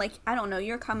 And, like, I don't know,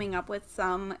 you're coming up with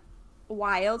some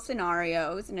wild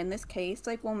scenarios, and in this case,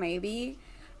 like, well, maybe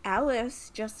Alice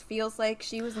just feels like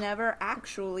she was never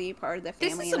actually part of the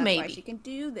family, This is and a that's maybe. why she can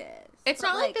do this. It's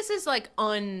not like this is, like,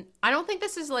 I don't think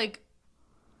this is, like,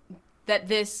 that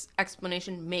this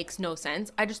explanation makes no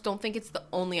sense. I just don't think it's the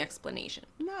only explanation.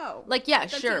 No. Like, yeah,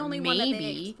 That's sure, the only one that they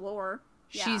maybe explore.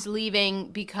 Yeah. she's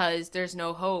leaving because there's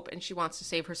no hope and she wants to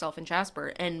save herself and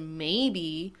Jasper. And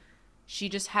maybe she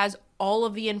just has all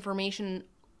of the information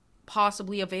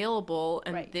possibly available,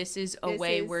 and this is a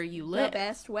way where you live. The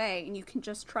best way, and you can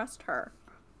just trust her.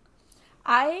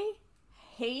 I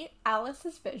hate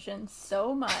Alice's vision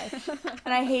so much,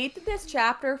 and I hate that this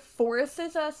chapter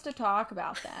forces us to talk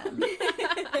about them.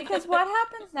 Because what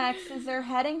happens next is they're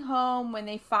heading home when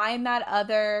they find that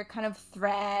other kind of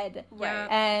thread,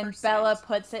 and Bella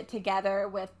puts it together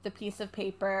with the piece of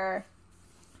paper,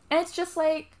 and it's just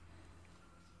like,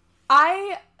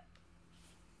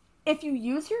 if you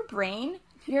use your brain,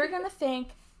 you're gonna think,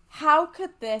 how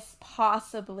could this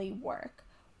possibly work?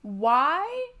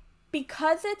 Why?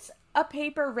 Because it's a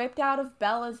paper ripped out of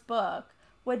Bella's book,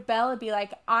 would Bella be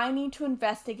like, I need to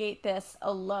investigate this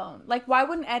alone? Like, why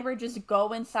wouldn't Edward just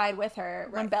go inside with her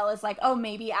when Bella's like, oh,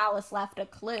 maybe Alice left a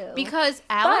clue? Because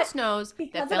Alice knows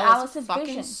that Bella's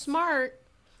fucking smart,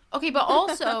 Okay, but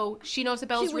also she knows that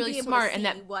Bella's She would really be able to smart and see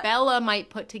that what- Bella might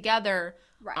put together.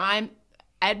 Right.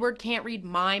 Edward can't read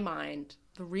my mind.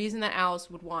 The reason that Alice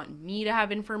would want me to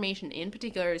have information in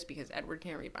particular is because Edward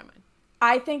can't read my mind.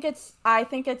 I think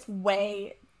it's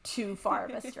way too far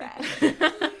of a stretch.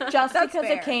 Just That's because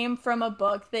fair. it came from a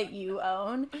book that you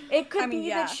own. It could be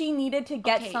yeah. that she needed to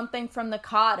get Okay. something from the But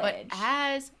cottage.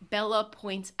 as Bella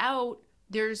points out,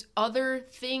 there's other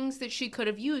things that she could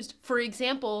have used. For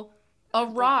example, a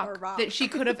rock, rock. that she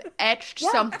could have etched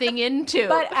something into.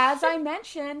 But as I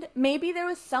mentioned, maybe there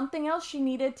was something else she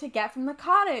needed to get from the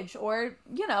cottage or,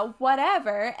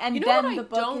 whatever. And You know then what I the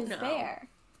book don't is know? there.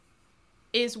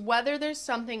 is whether there's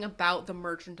something about the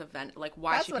Merchant of Venice, like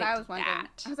why That's she what picked I was wondering.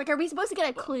 that. I was like, are we supposed to get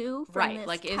a clue from Right, this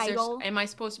like is title? there? Am I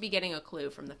supposed to be getting a clue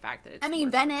from the fact that it's? I mean,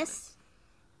 Merchant of Venice,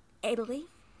 Italy.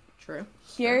 True.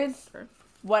 Here's True.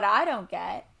 what I don't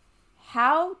get.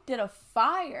 How did a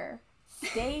fire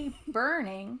stay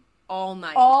burning All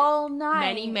night. all night?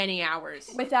 Many, many hours.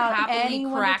 without happily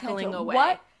anyone crackling attention? away.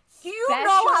 What? Do you know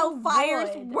how special fires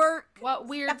wood? work? What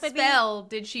weird Stephanie? spell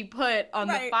did she put on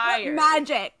the Right, fire? what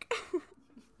magic.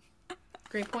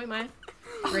 Great point, Maya.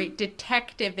 Great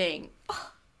detectiving.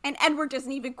 And Edward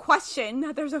doesn't even question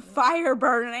that there's a fire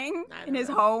burning I in don't his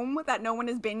know. home that no one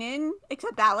has been in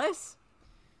except Alice.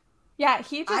 Yeah,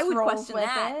 he just I would rolls question with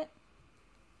that. it.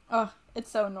 Oh,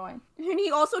 it's so annoying. And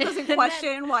he also doesn't And then-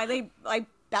 question why they, like,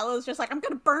 Bella's just like, I'm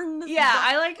gonna burn this. Yeah, book."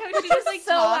 I like how she just like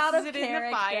So out tosses of it in the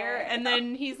fire, character. and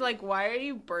then he's like, "Why are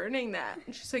you burning that?"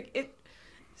 And she's like, "It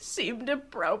seemed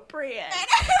appropriate."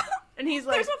 And he's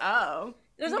like, "Oh,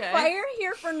 There's okay." a fire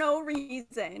here for no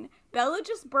reason. Bella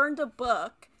just burned a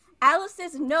book.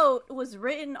 Alice's note was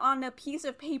written on a piece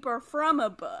of paper from a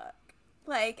book.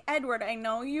 Like, Edward, I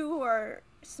know you are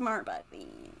smart,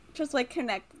 buddy. Just, like,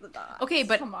 connect the dots. Okay,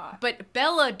 Come on. but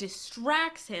Bella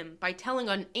distracts him by telling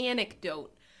an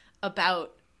anecdote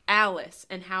about Alice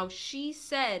and how she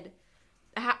said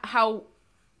how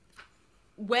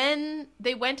when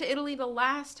they went to Italy the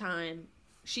last time,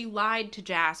 she lied to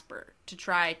Jasper to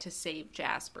try to save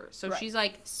Jasper. So Right. she's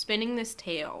like spinning this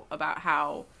tale about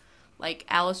how like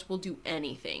Alice will do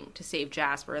anything to save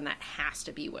Jasper, and that has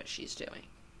to be what she's doing.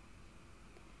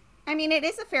 I mean, it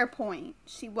is a fair point.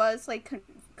 She was, like,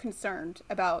 concerned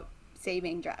about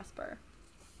saving Jasper.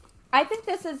 I think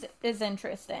this is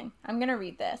interesting. I'm going to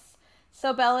read this.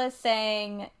 So Bella is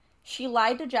saying she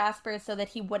lied to Jasper so that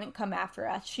he wouldn't come after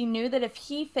us. She knew that if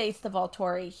he faced the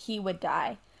Volturi, he would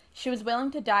die. She was willing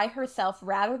to die herself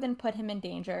rather than put him in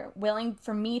danger, willing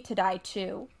for me to die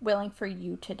too, willing for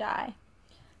you to die.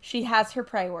 She has her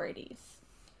priorities.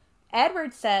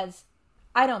 Edward says,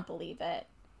 I don't believe it.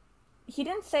 He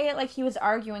didn't say it like he was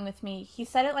arguing with me. He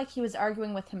said it like he was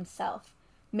arguing with himself.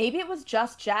 Maybe it was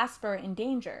just Jasper in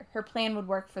danger. Her plan would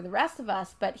work for the rest of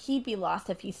us, but he'd be lost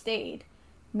if he stayed.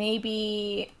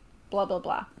 Maybe blah, blah,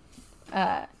 blah.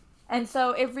 And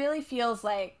so it really feels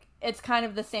like it's kind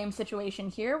of the same situation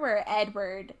here where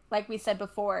Edward, like we said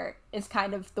before, is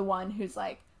kind of the one who's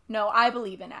like, no, I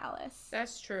believe in Alice.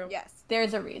 That's true. Yes.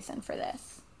 There's a reason for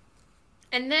this.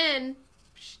 And then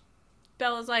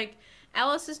Bella's like,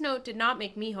 Alice's note did not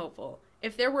make me hopeful.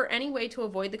 If there were any way to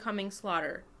avoid the coming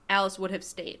slaughter, Alice would have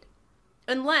stayed.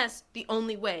 Unless the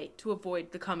only way to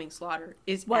avoid the coming slaughter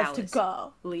is Was Alice to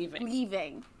go. leaving.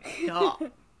 Leaving. Duh.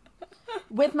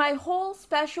 With my whole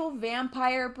special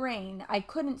vampire brain, I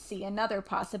couldn't see another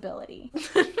possibility.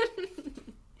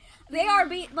 They are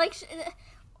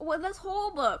with this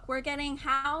whole book, we're getting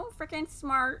how freaking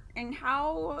smart and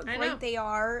how I know. great they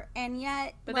are, and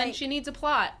yet, But like, then she needs a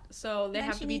plot, so they then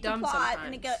have she to be needs a dumb plot,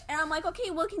 sometimes. and I'm like, okay,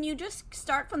 well, can you just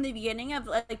start from the beginning of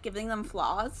like giving them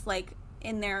flaws, like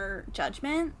in their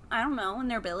judgment? I don't know, in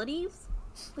their abilities.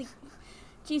 Like,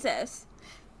 Jesus.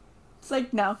 It's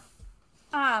like, no.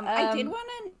 I did want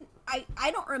to.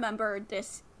 I don't remember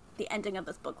the ending of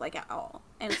this book like at all,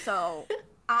 and so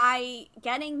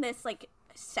getting this like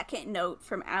second note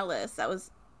from Alice that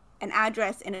was an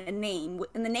address and a name,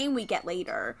 and the name we get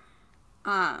later,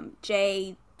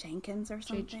 J. Jenkins or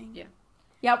something. Yeah.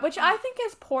 Yeah, which I think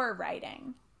is poor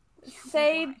writing.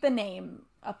 Say the name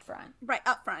up front. Right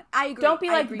up front. I agree. Don't be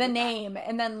I like agree the with that. name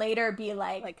and then later be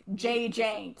like J.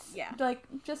 Jenks. Yeah. Like,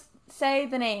 just say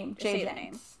the name, Just J. say the Jenks.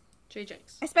 name. J.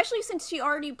 Jenks. Especially since she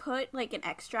already put like an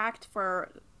extract for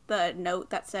the note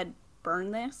that said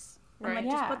 "burn this." I'm Right. like,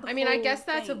 just Yeah. put the I mean, I whole guess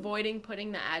that's thing. avoiding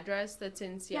putting the address that's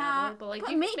in Seattle, Yeah, but like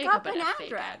but you make can make up up an a fake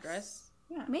address. address.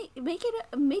 Make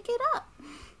it up.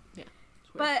 Yeah.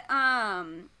 it's weird. But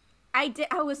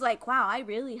I was like, wow, I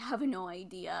really have no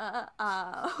idea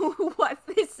what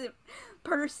this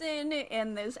person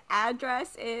and this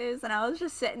address is, and I was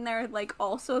just sitting there like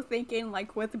also thinking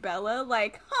like with Bella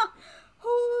like,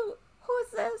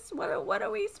 who's this? What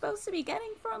are we supposed to be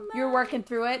getting from them? You're working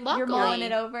through it. You're Luckily- mulling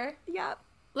it over. Yep.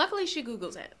 Luckily, she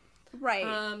Googles it.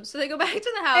 Right. So they go back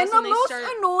to the house In the they most start.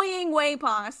 annoying way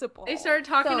possible. They started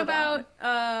talking So about,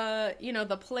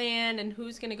 the plan and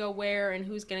who's gonna go where and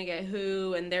who's gonna get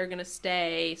who, and they're gonna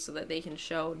stay so that they can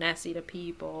show Nessie to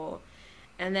people.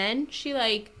 And then she,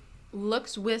 like,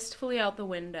 looks wistfully out the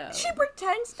window. She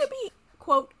pretends to be,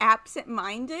 quote,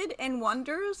 absent-minded and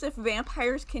wonders if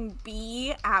vampires can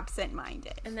be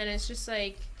absent-minded. And then it's just,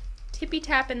 like,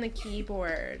 tippy-tapping the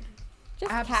keyboard. Just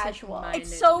casual. Absent-minded.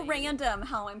 It's so Mindedly. random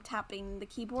how I'm tapping the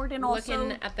keyboard and also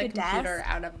Looking at the desk. computer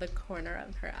out of the corner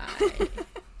of her eye.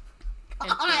 And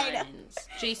she God. writes,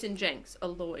 Jason Jenks, a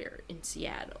lawyer in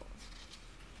Seattle.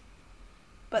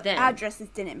 But Then- the addresses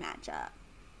didn't match up.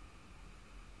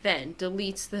 Then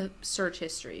deletes the search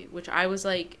history, which I was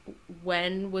like,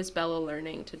 when was Bella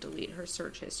learning to delete her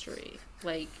search history?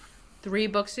 Like, 3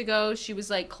 books ago, she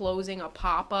was like closing a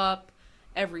pop-up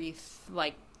every,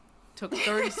 took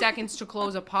 30 seconds to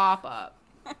close a pop-up.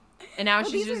 And now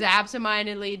she's these just are-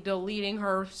 absentmindedly deleting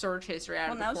her search history out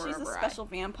Well, of the now corner she's a of her special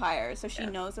vampire, so she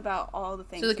knows about all the eye.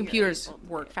 things. So the you're computers able to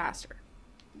work do. faster.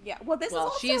 Yeah. Well, this Well,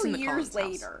 is also she is in the years Collins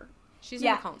house. later. She's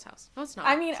Yeah. in the Collins house. No, it's not.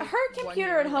 I mean, It's like her 1 computer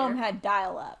year at home later. had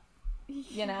dial-up.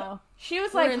 You know, she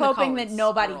was We're like in the hoping that Collins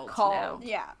nobody world called now.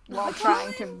 Yeah. while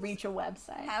trying to reach a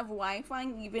website. Have Wi-Fi,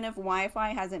 even if Wi-Fi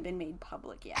hasn't been made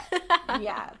public yet.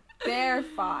 Yeah, they're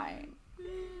fine.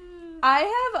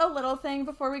 I have a little thing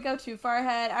before we go too far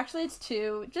ahead. Actually, it's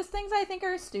 2. Just things I think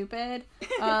are stupid.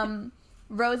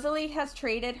 Rosalie has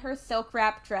traded her silk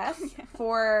wrap dress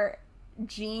for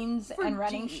jeans and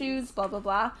running jeans. shoes, blah, blah,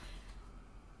 blah.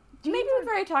 Maybe we've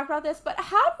already talked about this, but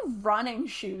how do running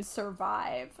shoes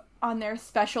survive on their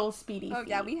special speedy Oh feet?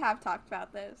 yeah, we have talked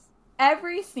about this.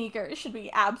 Every sneaker should be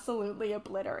absolutely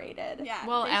obliterated. Yeah.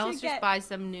 Well, they Alice should just get- buys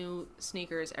them new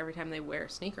sneakers every time they wear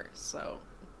sneakers, so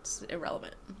it's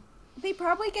irrelevant. They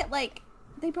probably get like.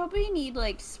 They probably need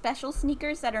like special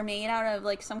sneakers that are made out of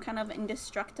like some kind of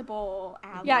indestructible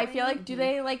alloy. Yeah, I feel like, do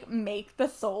they like make the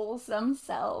soles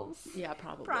themselves? Yeah,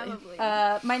 probably. Probably.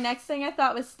 My next thing I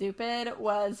thought was stupid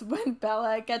was when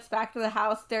Bella gets back to the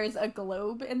house, there's a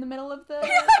globe in the middle of the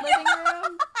living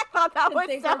room. I thought that was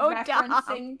They so were dumb.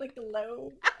 referencing the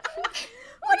globe.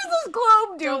 What does this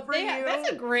globe do Don't for they, you? that's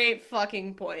a great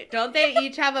fucking point. Don't they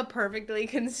each have a perfectly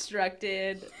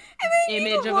constructed And they need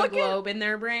image to of a look at- globe in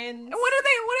their brains? What are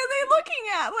they looking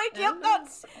at? Like, yep,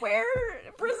 that's where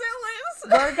Brazil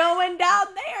is. We're going down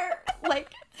there.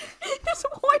 Like, Just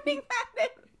pointing at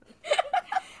it.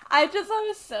 I just thought it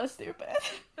was so stupid.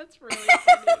 That's really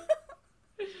funny.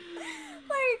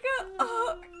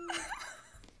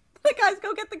 The guys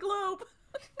go get the globe.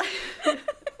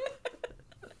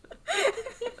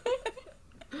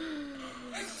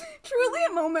 Truly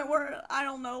a moment where I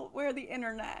don't know where the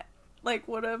internet like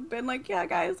would have been like, yeah,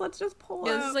 guys, let's just pull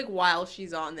Yeah, up. this is like while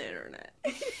she's on the internet.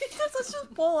 let's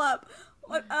just pull up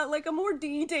like a more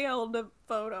detailed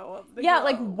photo of the Yeah, globe.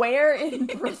 like where in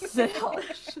Brazil?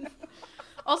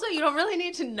 Also, you don't really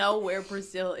need to know where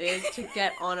Brazil is to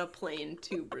get on a plane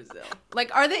to Brazil.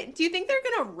 Like, do you think they're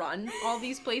gonna run all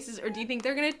these places, or do you think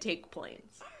they're gonna take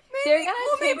planes? They're gonna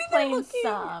take they're planes looking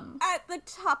some. at the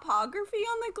topography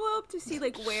on the globe to see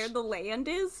like where the land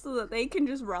is, so that they can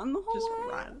just run the whole Just way.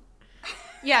 run.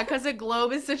 Yeah, because a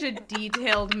globe is such a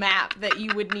detailed map that you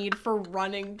would need for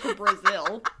running to Brazil.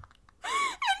 And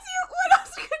see, what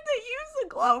else could they use the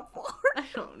globe for? I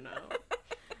don't know.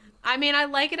 I mean, I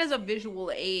like it as a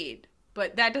visual aid,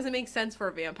 but that doesn't make sense for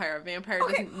a vampire. A vampire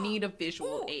Okay. doesn't need a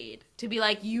visual Ooh. aid to be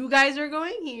like, you guys are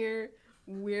going here,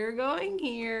 we're going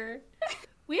here.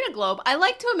 We had a globe. I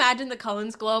like to imagine the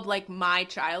Cullens globe like my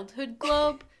childhood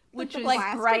globe, which was Like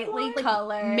Plastic brightly one?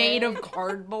 colored. made of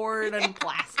cardboard and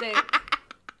plastic.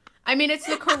 I mean, it's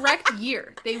the correct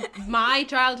year. My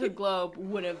childhood globe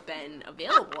would have been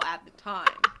available at the time.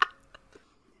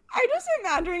 I just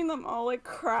imagining them all like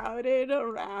crowded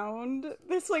around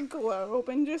this like globe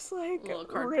and just like Little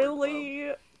cardboard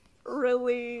really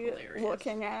Hilarious.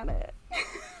 looking at it.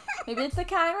 Maybe it's the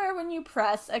kind where when you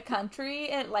press a country,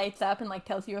 it lights up and like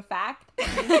tells you a fact.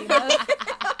 Have you seen those?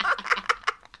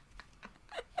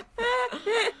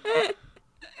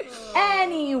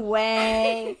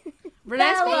 Anyway,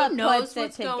 Bella Renesmee knows puts it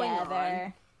what's going on.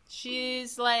 together.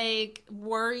 She's like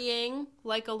worrying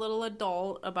like a little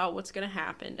adult about what's gonna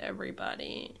happen to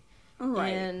everybody. Right.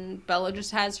 And Bella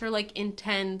just has her like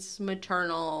intense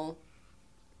maternal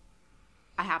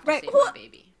I have to Right, save well- my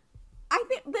baby. I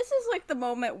think this is like the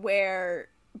moment where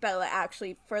Bella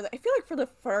actually, I feel like for the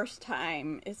first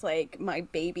time, is like, my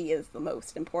baby is the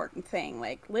most important thing.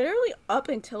 Like, literally up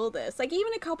until this, like,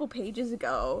 even a couple pages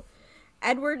ago,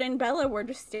 Edward and Bella were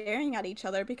just staring at each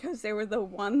other because they were the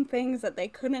one things that they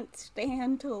couldn't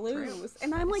stand to lose.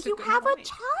 And I'm like, you have a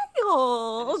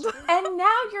child! And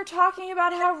now you're talking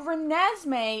about how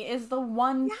Renesmee is the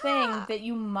one thing that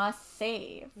you must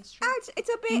save. It's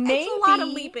a lot of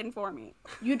leaping for me.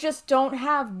 You just don't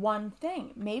have one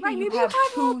thing. Maybe you maybe have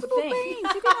two multiple things.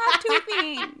 You can have two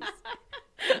things.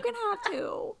 You can have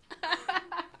two.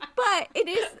 But it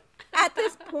is at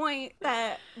this point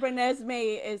that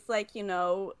Renesmee is like, you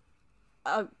know,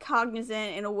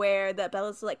 cognizant and aware that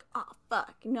Bella's like, oh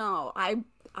fuck, no,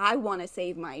 I want to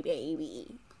save my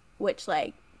baby, which,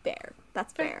 like, fair.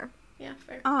 That's fair. Yeah,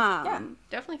 fair. Yeah.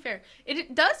 Definitely fair.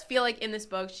 It does feel like in this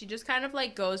book she just kind of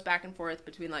like goes back and forth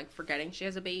between like forgetting she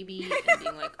has a baby and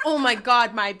being like, oh my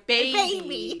god, my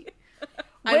baby.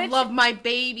 I love my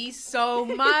baby so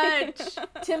much.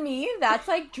 To me, that's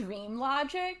like dream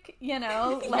logic, you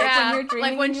know? Like Yeah, when you're dreaming,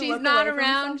 like when and you she's look not away from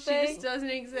around, she something. just doesn't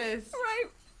exist.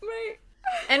 Right.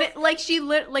 And it, like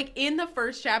like in the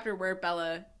first chapter where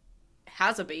Bella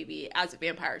has a baby as a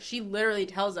vampire, she literally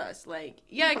tells us like,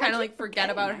 yeah, I kind of like forget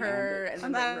about her and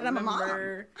then I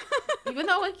remember. Even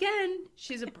though again,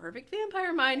 she's a perfect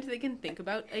vampire mind that can think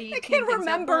about I can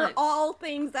remember all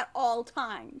things at all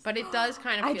times. But it does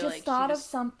kind of I feel just like thought she of just...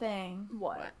 something.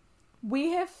 What?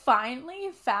 We have finally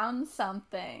found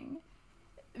something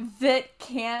that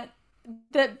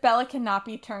Bella cannot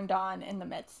be turned on in the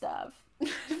midst of.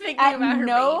 thinking At about her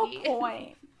no baby.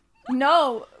 point.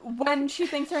 No, when she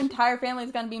thinks her entire family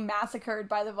is going to be massacred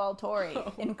by the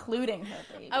Volturi, including her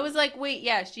baby. I was like, wait,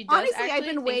 yeah, she does. Honestly, I've actually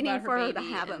been think waiting about for her to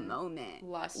baby have a and moment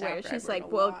lust where after she's Edward like, a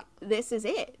well, lot. this is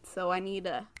it, so I need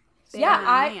to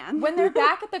Yeah, when they're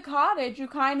back at the cottage, you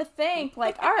kind of think,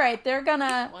 like, all right, they're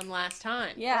gonna, one last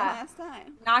time. last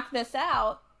time. knock this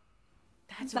out.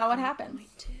 That's not what a good happens.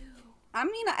 point, too. I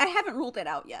mean, I haven't ruled it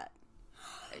out yet.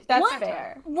 That's What?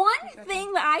 fair. One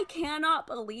thing that I cannot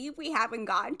believe we haven't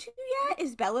gotten to yet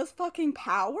is Bella's fucking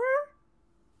power.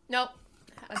 Nope.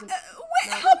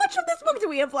 How much of this book do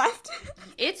we have left?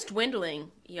 It's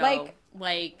dwindling, yo.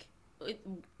 Like-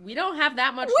 We don't have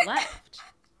that much What? left.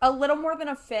 A little more than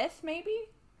a fifth, maybe?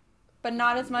 But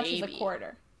not as much as Maybe. a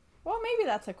quarter. Well, maybe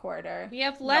that's a quarter. We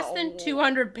have less than No.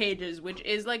 200 pages, which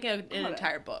is like an on.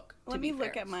 entire book. To Let be me fair.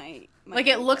 look at my Like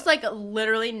it looks like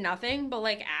literally nothing, but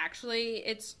like actually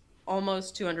it's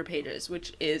almost 200 pages,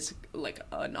 which is like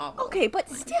a novel. Okay, but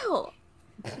still,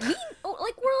 we're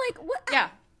like, what? Yeah.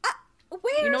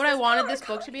 Where? You know what I is wanted power this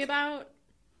book to be about?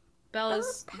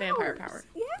 Bella's vampire powers? power.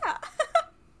 Yeah.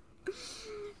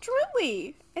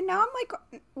 Truly. And now I'm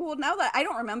like, well, now that I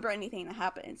don't remember anything that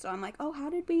happened, so I'm like, oh, how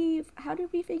did we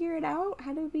figure it out?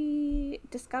 How did we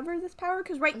discover this power?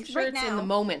 Because I'm sure right it's now, in the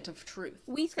moment of truth.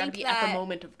 we It's gotta think be at the that-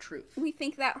 moment of truth. we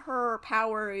think that her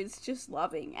power is just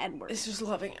loving Edward. It's just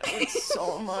loving Edward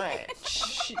so much.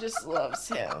 She just loves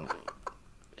him.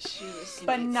 She just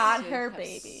But needs not to her have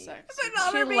baby. sex But with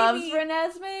not She her loves baby.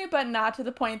 Renesmee, but not to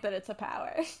the point that it's a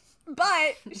power.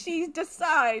 But she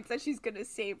decides that she's gonna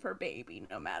save her baby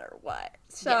no matter what.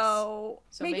 So,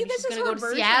 So maybe maybe this she's is gonna her go to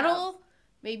version Seattle. of-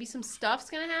 Maybe some stuff's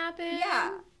gonna happen.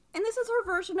 Yeah. And this is her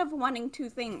version of wanting two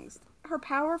things. Her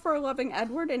power for loving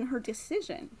Edward and her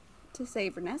decision to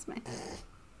save Renesmee.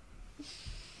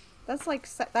 That's like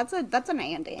that's an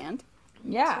and.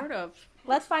 Yeah. Sort of.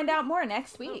 Let's find out more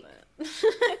next A little week.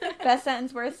 bit. Best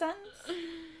sentence, worst sentence?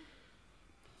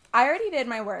 I already did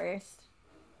my worst.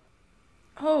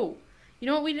 Oh, you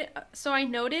know what we did? So I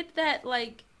noted that,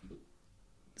 like,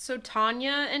 so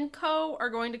Tanya and co are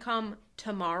going to come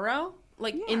tomorrow,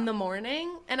 like, Yeah. in the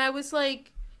morning. And I was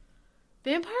like,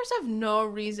 vampires have no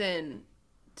reason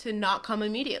to not come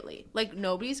immediately. Like,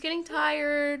 nobody's getting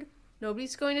tired.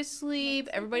 Nobody's going to sleep.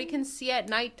 Everybody can see at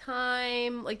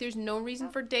nighttime. Like, there's no reason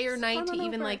for day or night to coming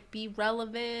even, over. like, be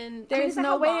relevant. There's that no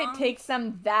how way long? it takes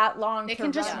them that long They to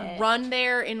can just run it. run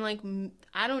there in, like,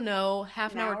 I don't know,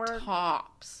 half an An hour hour?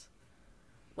 tops.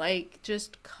 Like,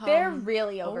 just come. They're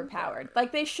really over. overpowered.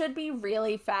 Like, they should be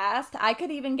really fast. I could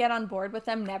even get on board with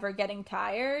them never getting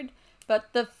tired.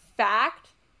 But the fact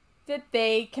that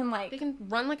they can, like, They can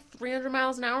run like 300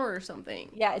 miles an hour or something.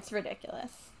 yeah, it's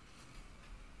ridiculous.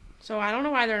 So I don't know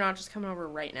why they're not just coming over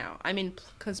right now. I mean,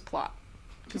 because plot.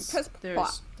 'Cause there's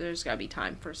plot. there's gotta be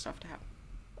time for stuff to happen.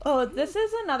 Oh, this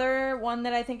is another one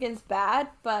that I think is bad,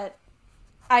 but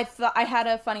I had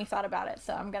a funny thought about it,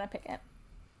 so I'm gonna pick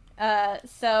it.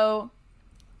 So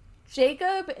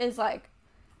Jacob is like,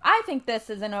 I think this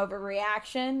is an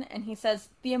overreaction, and he says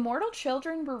the immortal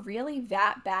children were really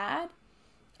that bad.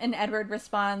 And Edward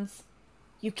responds,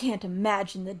 "You can't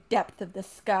imagine the depth of the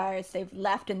scars they've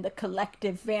left in the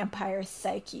collective vampire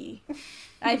psyche."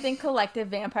 I think collective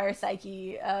vampire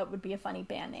psyche would be a funny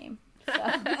band name. So.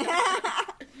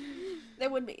 There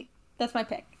would be. That's my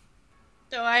pick.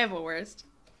 Oh, I have a worst.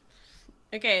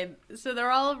 Okay, so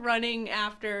they're all running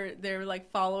after, they're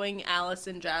like following Alice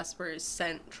and Jasper's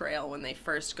scent trail when they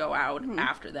first go out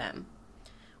after them.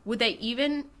 Would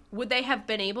they have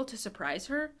been able to surprise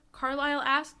her? Carlisle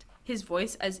asked, his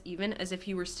voice as even as if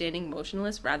he were standing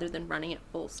motionless rather than running at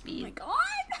full speed. Oh my god!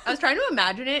 I was trying to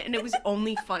imagine it, and it was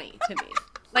only funny to me.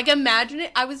 Like, imagine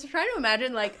it. I was trying to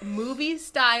imagine, like, movie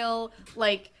style,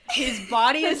 like, his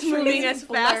body is moving as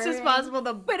fast as possible.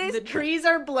 The trees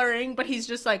are blurring, but he's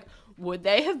just like, would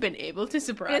they have been able to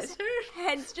surprise her?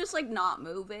 Head's just, like, not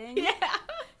moving. Yeah.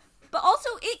 But also,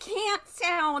 it can't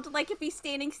sound like if he's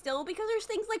standing still because there's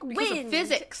things like Because wind. of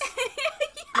physics.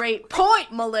 Great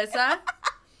point, Melissa.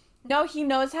 No, he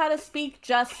knows how to speak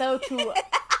just so to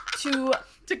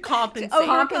compensate.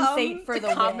 compensate for the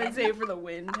wind. Compensate for the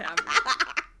wind happening.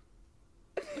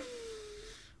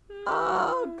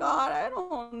 Oh, God, I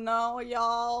don't know,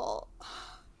 y'all.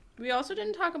 We also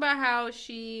didn't talk about how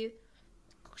she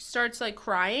starts, like,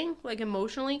 crying, like,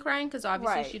 emotionally crying, because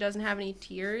obviously she doesn't have any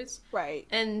tears. Right.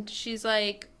 And she's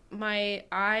like, my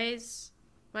eyes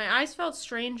felt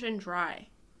strange and dry.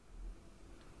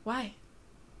 Why?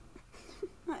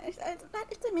 That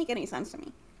doesn't make any sense to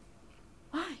me.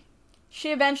 Why?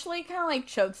 She eventually kind of like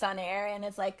chokes on air and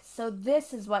is like, "So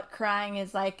this is what crying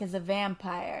is like as a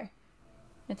vampire."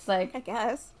 It's like, I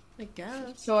guess.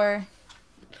 sure.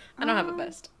 I don't have a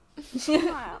best.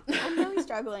 Wow. I'm really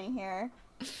struggling here.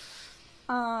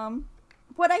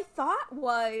 What I thought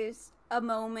was a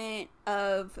moment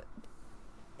of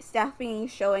Stephanie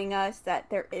showing us that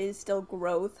there is still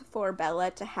growth for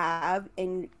Bella to have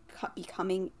in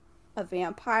becoming a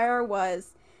vampire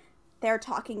was they're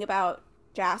talking about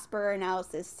Jasper and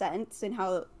Alice's scents and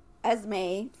how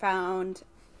Esme found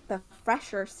the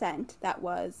fresher scent that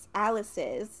was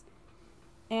Alice's.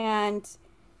 And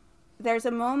there's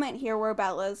a moment here where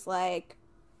Bella's like,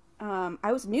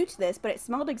 I was new to this, but it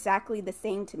smelled exactly the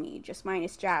same to me, just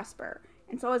minus Jasper.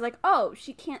 And so I was like, oh,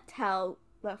 she can't tell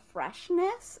the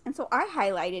freshness. And so I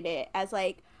highlighted it as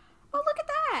like, oh, look at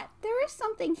that. There is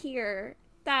something here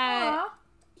that,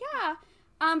 yeah.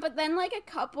 But then like a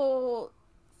couple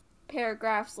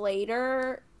paragraphs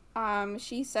later,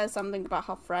 she says something about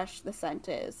how fresh the scent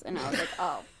is. And I was like,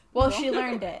 oh. Well, she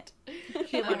learned it.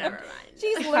 Never mind.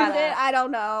 She's learned it. I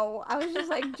don't know. I was just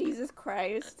like, Jesus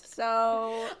Christ.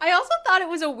 So I also thought it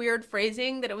was a weird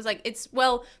phrasing that it was like,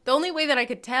 the only way that I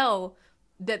could tell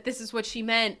that this is what she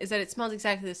meant is that it smells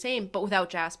exactly the same, but without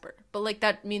Jasper. But like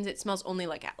that means it smells only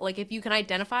like if you can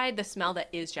identify the smell that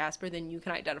is Jasper, then you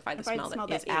can identify the smell that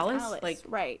is Alice. Like,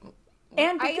 right.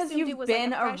 And because you've been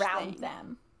like around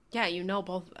them. Yeah, you know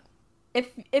both of them.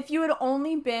 If you had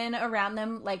only been around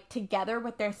them, like, together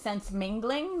with their scents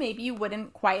mingling, maybe you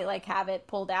wouldn't quite, like, have it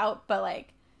pulled out. But,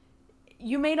 like,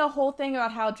 you made a whole thing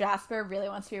about how Jasper really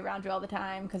wants to be around you all the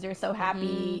time because you're so happy.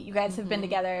 Mm-hmm. You guys have been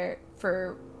together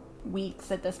for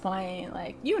weeks at this point.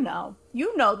 Like, you know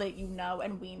that you know,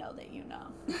 and we know that you know.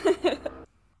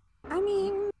 I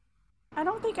mean, I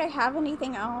don't think I have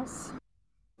anything else.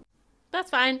 That's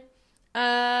fine.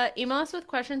 Email us with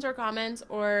questions or comments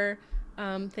or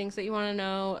things that you want to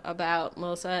know about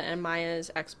Melissa and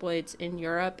Maya's exploits in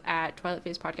Europe at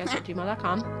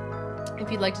twilightfacepodcast@gmail.com.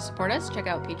 If you'd like to support us, check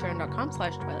out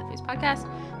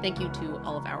patreon.com/twilightfacepodcast. Thank you to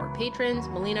all of our patrons: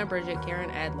 Melina, Bridget,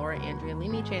 Karen, Ed, Laura, Andrea,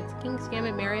 Limi, Chance, King,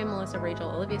 Scammit, Mariam, Melissa, Rachel,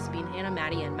 Olivia, Sabine, Hannah,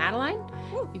 Maddie, and Madeline.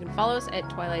 You can follow us at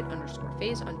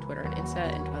Twilight_Phase on Twitter and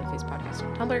Insta, and Twilight Phase Podcast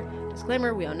on Tumblr.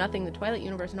 Disclaimer: we own nothing. The Twilight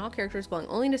universe and all characters belong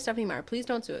only to Stephanie Meyer. Please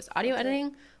don't sue us. Audio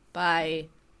editing by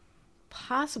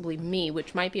possibly me,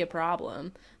 which might be a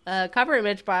problem. Cover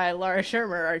image by Laura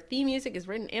Shermer. Our theme music is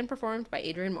written and performed by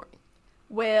Adrian Morgan.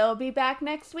 We'll be back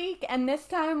next week, and this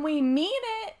time we mean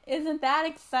it. Isn't that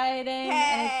exciting? Hey.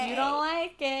 And if you don't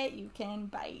like it, you can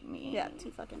bite me. Yeah,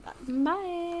 too fucking bad.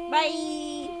 Bye.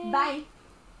 Bye. Bye.